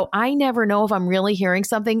stuff. So I never know if I'm really hearing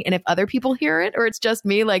something and if other people hear it or it's just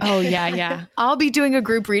me. Like, oh yeah. I'll be doing a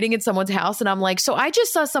group reading in someone's house and I'm like, so I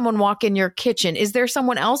just saw someone walk in your kitchen. Is there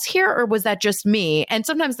someone else here or was that just me? And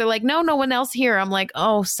sometimes they're like, no one else here. I'm like,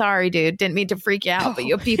 oh, sorry, dude. Didn't mean to freak you out, but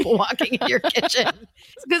you have people walking in your kitchen.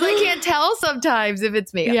 Because I can't tell sometimes if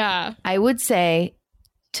it's me. Yeah. I would say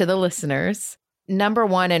to the listeners, number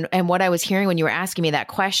one, and what I was hearing when you were asking me that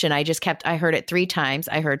question, I heard it 3 times.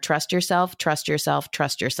 I heard trust yourself, trust yourself,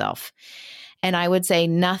 trust yourself. And I would say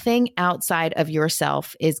nothing outside of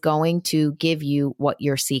yourself is going to give you what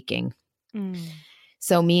you're seeking.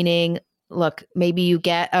 So meaning, look, maybe you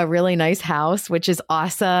get a really nice house, which is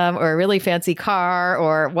awesome, or a really fancy car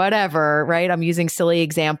or whatever, right? I'm using silly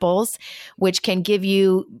examples, which can give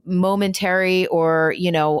you momentary or,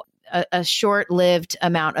 a short-lived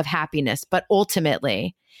amount of happiness. But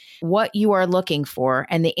ultimately, what you are looking for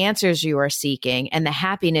and the answers you are seeking and the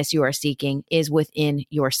happiness you are seeking is within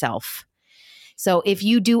yourself. So if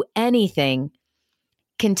you do anything,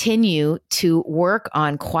 continue to work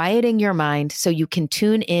on quieting your mind so you can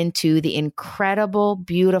tune into the incredible,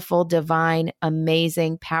 beautiful, divine,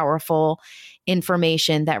 amazing, powerful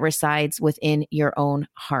information that resides within your own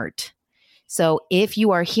heart. So if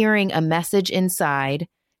you are hearing a message inside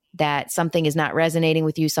that something is not resonating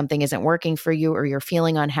with you, something isn't working for you, or you're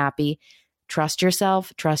feeling unhappy, trust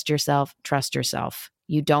yourself, trust yourself, trust yourself.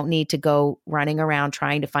 You don't need to go running around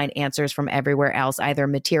trying to find answers from everywhere else, either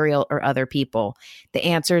material or other people. The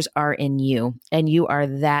answers are in you, and you are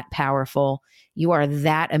that powerful. You are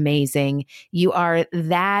that amazing. You are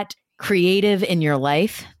that creative in your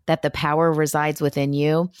life that the power resides within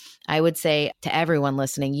you. I would say to everyone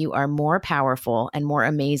listening, you are more powerful and more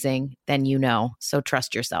amazing than you know. So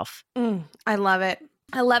trust yourself. I love it.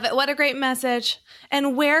 I love it. What a great message.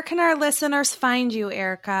 And where can our listeners find you,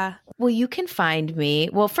 Erika? Well, you can find me.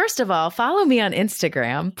 Well, first of all, follow me on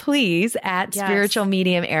Instagram, please, at Spiritual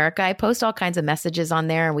Medium Erika. I post all kinds of messages on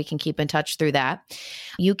there and we can keep in touch through that.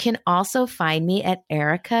 You can also find me at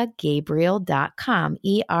erikagabriel.com,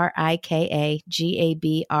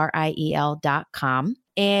 ErikaGabriel.com.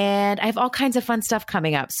 And I have all kinds of fun stuff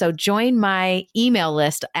coming up. So join my email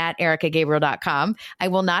list at erikagabriel.com. I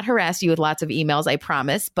will not harass you with lots of emails, I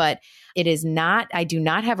promise, but it is not, I do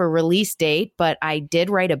not have a release date, but I did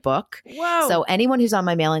write a book. Whoa. So anyone who's on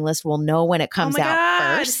my mailing list will know when it comes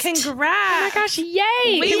out first. Congrats. Oh my gosh,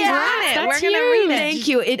 yay. We want it. That's We're going to read it. Thank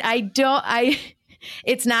you.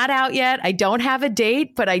 It's not out yet. I don't have a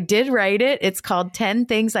date, but I did write it. It's called 10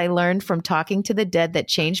 Things I Learned from Talking to the Dead That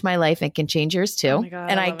Changed My Life and Can Change Yours Too. Oh my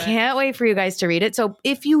God, and I can't wait for you guys to read it. So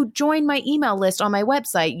if you join my email list on my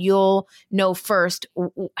website, you'll know first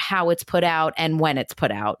how it's put out and when it's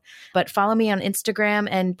put out. But follow me on Instagram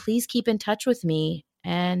and please keep in touch with me.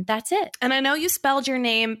 And that's it. And I know you spelled your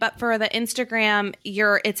name, but for the Instagram,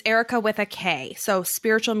 it's Erika with a K. So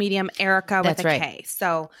Spiritual Medium Erika with a K.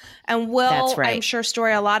 So, and we'll, I'm sure,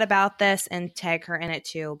 story a lot about this and tag her in it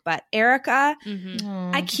too. But Erika,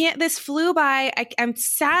 I can't, this flew by. I'm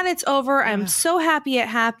sad it's over. I'm so happy it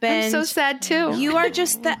happened. I'm so sad too. You are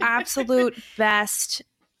just the absolute best.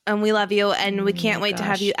 And we love you, and we can't wait to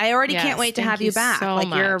have you. I already can't wait to have you back. So like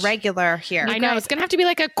you're a regular here. I know it's gonna have to be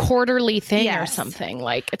like a quarterly thing or something.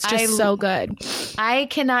 Like it's just so good. I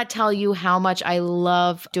cannot tell you how much I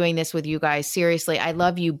love doing this with you guys. Seriously, I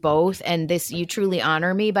love you both, and you truly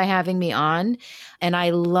honor me by having me on. And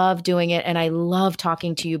I love doing it, and I love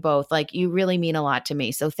talking to you both. Like you really mean a lot to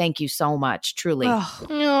me. So thank you so much, truly.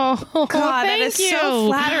 Oh God, that is so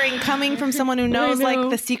flattering coming from someone who knows like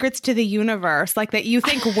the secrets to the universe, like that you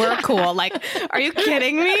think we're cool. Like, are you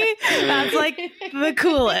kidding me? That's like the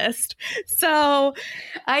coolest. So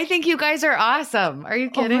I think you guys are awesome. Are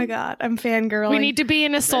you kidding? Oh my God, I'm fangirling. We need to be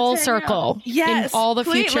in a soul circle. Yes. In all the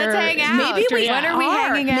future. Let's hang out. Maybe when are we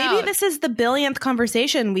hanging out? Maybe this is the billionth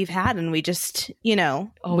conversation we've had and we just, Oh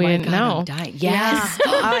we my didn't God, know. I'm dying. Yes.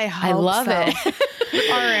 I love it.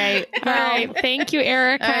 All right. All right. Thank you,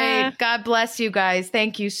 Erika. All right. God bless you guys.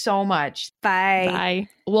 Thank you so much. Bye. Bye.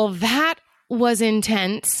 Well, that was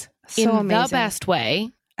intense So in amazing. the best way.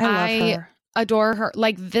 I love her. Adore her.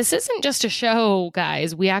 Like this isn't just a show,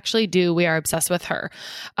 guys. We are obsessed with her.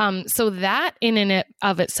 So that in and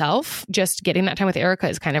of itself, just getting that time with Erika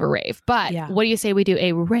is kind of a rave. But what do you say we do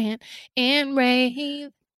a rant and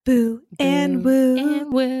rave? Boo and woo.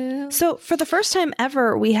 And woo. So for the first time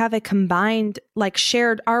ever, we have a combined, like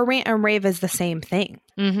shared, our rant and rave is the same thing.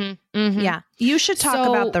 Mm-hmm. Mm-hmm. Yeah. You should talk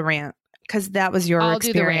So- about the rant because that was your I'll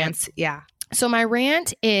do the rant. experience. Yeah. So my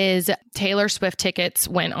rant is Taylor Swift tickets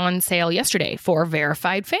went on sale yesterday for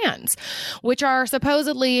verified fans, which are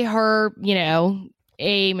supposedly her,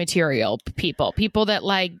 A material people that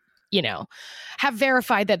have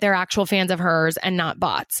verified that they're actual fans of hers and not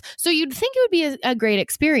bots. So you'd think it would be a great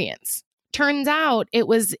experience. Turns out it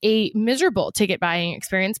was a miserable ticket buying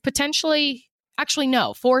experience, potentially. Actually,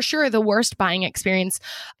 no, for sure, the worst buying experience.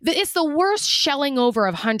 It's the worst shelling over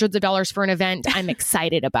of hundreds of dollars for an event I'm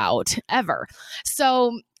excited about ever.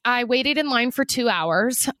 So I waited in line for 2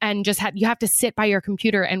 hours and you have to sit by your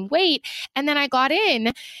computer and wait. And then I got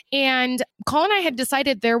in, and Colin and I had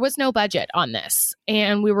decided there was no budget on this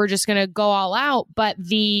and we were just going to go all out. But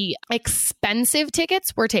the expensive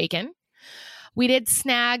tickets were taken. We did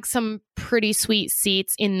snag some pretty sweet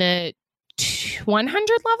seats in the 100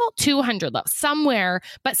 level, 200 level, somewhere,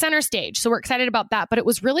 but center stage. So we're excited about that. But it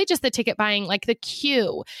was really just the ticket buying, like the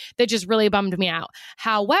queue, that just really bummed me out.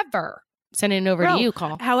 However, sending it over to you,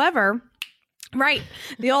 Call. However, right.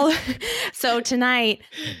 So tonight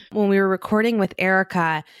when we were recording with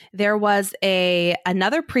Erika, there was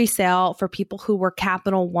another pre-sale for people who were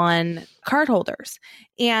Capital One card holders.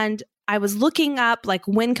 And I was looking up, like,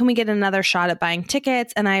 when can we get another shot at buying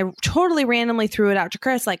tickets? And I totally randomly threw it out to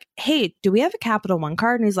Chris, like, hey, do we have a Capital One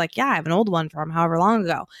card? And he's like, yeah, I have an old one from however long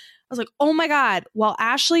ago. I was like, oh my God, while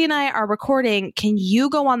Ashley and I are recording, can you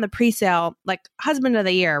go on the pre-sale, like husband of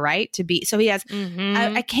the year, right? So he has,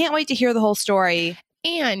 I can't wait to hear the whole story.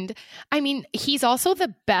 And I mean, he's also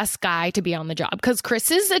the best guy to be on the job because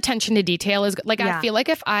Chris's attention to detail is like, I feel like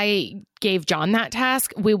if I gave John that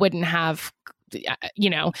task, we wouldn't have,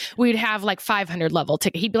 we'd have like 500 level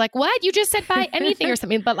ticket. He'd be like, what? You just said buy anything or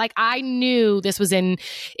something. But like, I knew this was it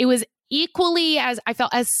was equally as I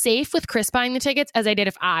felt as safe with Chris buying the tickets as I did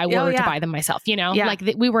if I were to buy them myself, like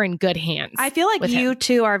we were in good hands. I feel like you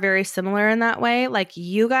two are very similar in that way. Like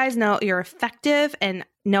you guys know you're effective and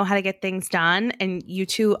know how to get things done. And you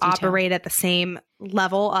two operate at the same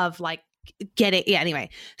level of like getting. Yeah. Anyway,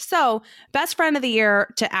 so best friend of the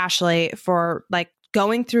year to Ashley for like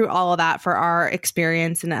going through all of that for our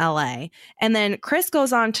experience in LA. And then Chris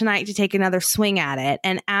goes on tonight to take another swing at it.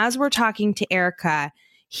 And as we're talking to Erika,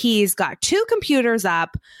 he's got 2 computers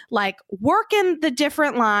up, like working the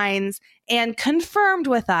different lines, and confirmed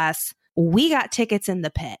with us, we got tickets in the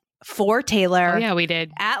pit for Taylor. Oh, yeah, we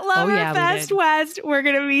did. At Loverfest West. We're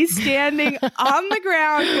going to be standing on the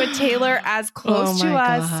ground with Taylor as close to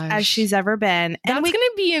us as she's ever been. That's going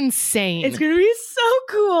to be insane. It's going to be so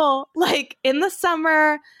cool. Like in the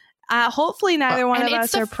summer, hopefully neither one of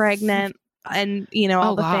us are pregnant. And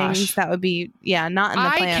all the things that would be not in the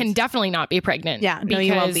plans. I can definitely not be pregnant. Yeah, because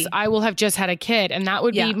you won't be. I will have just had a kid, and that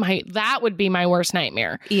would be my worst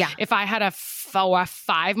nightmare. Yeah, if I had a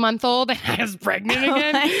 5-month-old and I was pregnant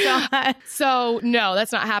again. Oh my God. So no,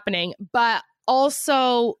 that's not happening. But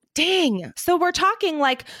also, dang. So we're talking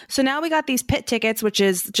so now we got these pit tickets, which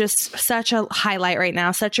is just such a highlight right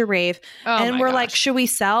now, such a rave. And we're like, should we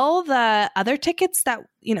sell the other tickets that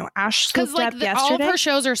Ash scooped up yesterday? All of her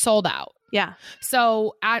shows are sold out. Yeah.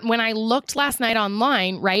 So when I looked last night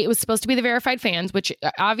online, right, it was supposed to be the verified fans, which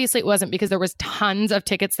obviously it wasn't because there was tons of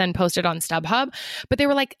tickets then posted on StubHub, but they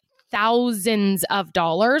were like thousands of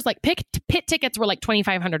dollars. Like pit tickets were like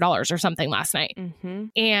 $2,500 or something last night. Mm-hmm.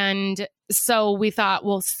 And so we thought,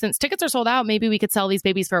 well, since tickets are sold out, maybe we could sell these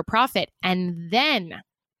babies for a profit. And then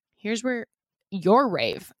here's where your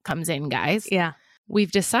rave comes in, guys. Yeah.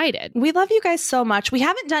 We've decided. We love you guys so much. We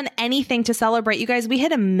haven't done anything to celebrate. You guys, we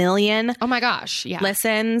hit 1 million. Oh my gosh. Yeah.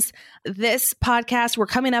 Listens. This podcast, we're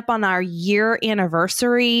coming up on our year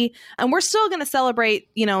anniversary, and we're still going to celebrate,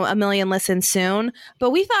 1 million listens soon.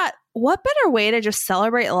 But we thought, what better way to just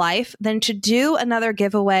celebrate life than to do another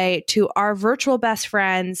giveaway to our virtual best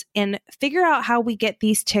friends and figure out how we get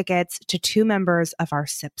these tickets to 2 members of our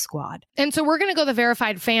SIP squad. And so we're going to go the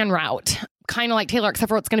verified fan route. Kind of like Taylor, except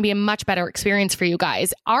for it's going to be a much better experience for you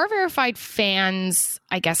guys. Our verified fans,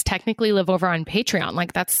 I guess, technically live over on Patreon.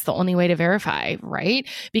 Like that's the only way to verify, right?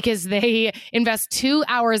 Because they invest 2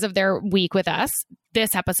 hours of their week with us,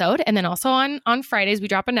 this episode. And then also on Fridays, we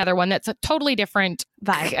drop another one that's a totally different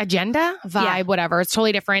vibe, whatever. It's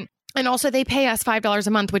totally different. And also they pay us $5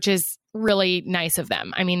 a month, which is really nice of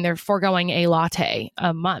them. I mean, they're foregoing a latte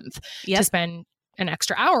a month to spend an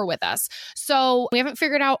extra hour with us. So we haven't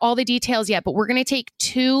figured out all the details yet, but we're going to take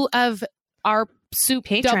 2 of our Soup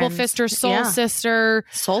patrons. Double Fister, Soul Sister,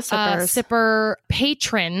 Soul Sippers. Sipper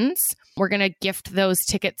patrons. We're going to gift those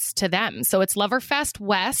tickets to them. So it's Loverfest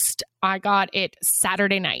West. I got it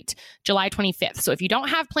Saturday night, July 25th. So if you don't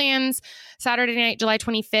have plans, Saturday night, July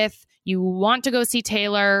 25th, you want to go see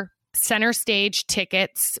Taylor, Center Stage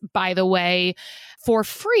tickets, by the way, for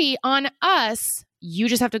free on us. You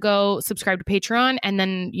just have to go subscribe to Patreon, and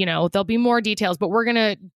then, there'll be more details, but we're going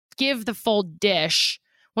to give the full dish.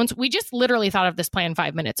 Once we just literally thought of this plan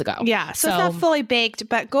 5 minutes ago. Yeah. So it's not fully baked,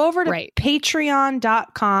 but go over to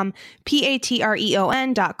patreon.com,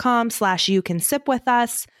 patreon.com/you can sip with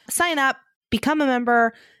us. Sign up, become a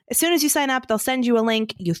member. As soon as you sign up, they'll send you a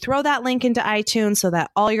link. You throw that link into iTunes so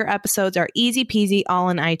that all your episodes are easy peasy, all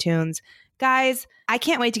in iTunes. Guys, I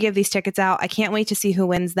can't wait to give these tickets out. I can't wait to see who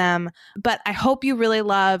wins them. But I hope you really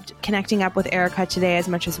loved connecting up with Erika today as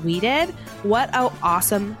much as we did. What an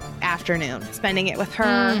awesome afternoon spending it with her,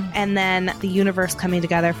 and then the universe coming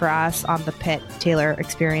together for us on the Pitt Taylor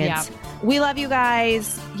experience. Yeah. We love you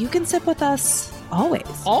guys. You can sip with us always.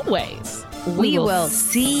 Always. We will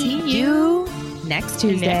see you next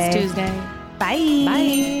Tuesday. Bye.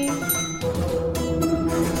 Bye.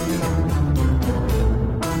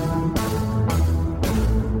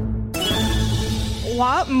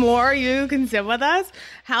 Want more? You can sit with us.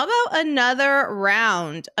 How about another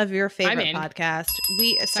round of your favorite podcast?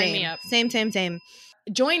 Sign me up. Same.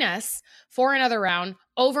 Join us for another round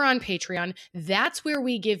over on Patreon. That's where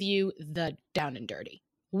we give you the down and dirty.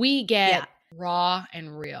 We get raw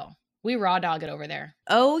and real. We raw dog it over there.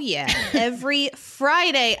 Oh, yeah. Every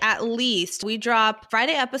Friday, at least, we drop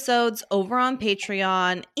Friday episodes over on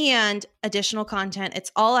Patreon and additional content.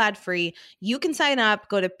 It's all ad free. You can sign up.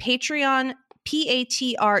 Go to Patreon.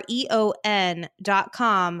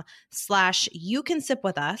 patreon.com/you can sip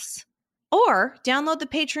with us, or download the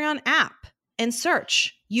Patreon app and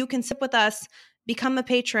search You Can Sip With Us. Become a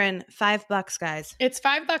patron. $5, guys. It's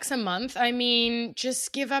 $5 a month. I mean,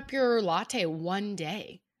 just give up your latte one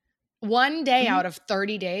day. One day out of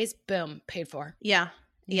 30 days, boom, paid for. Yeah.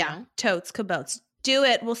 Totes, kabotes. Do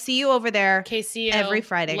it. We'll see you over there. KCO. Every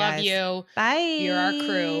Friday, Love guys. you. Bye. You're our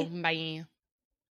crew. Bye.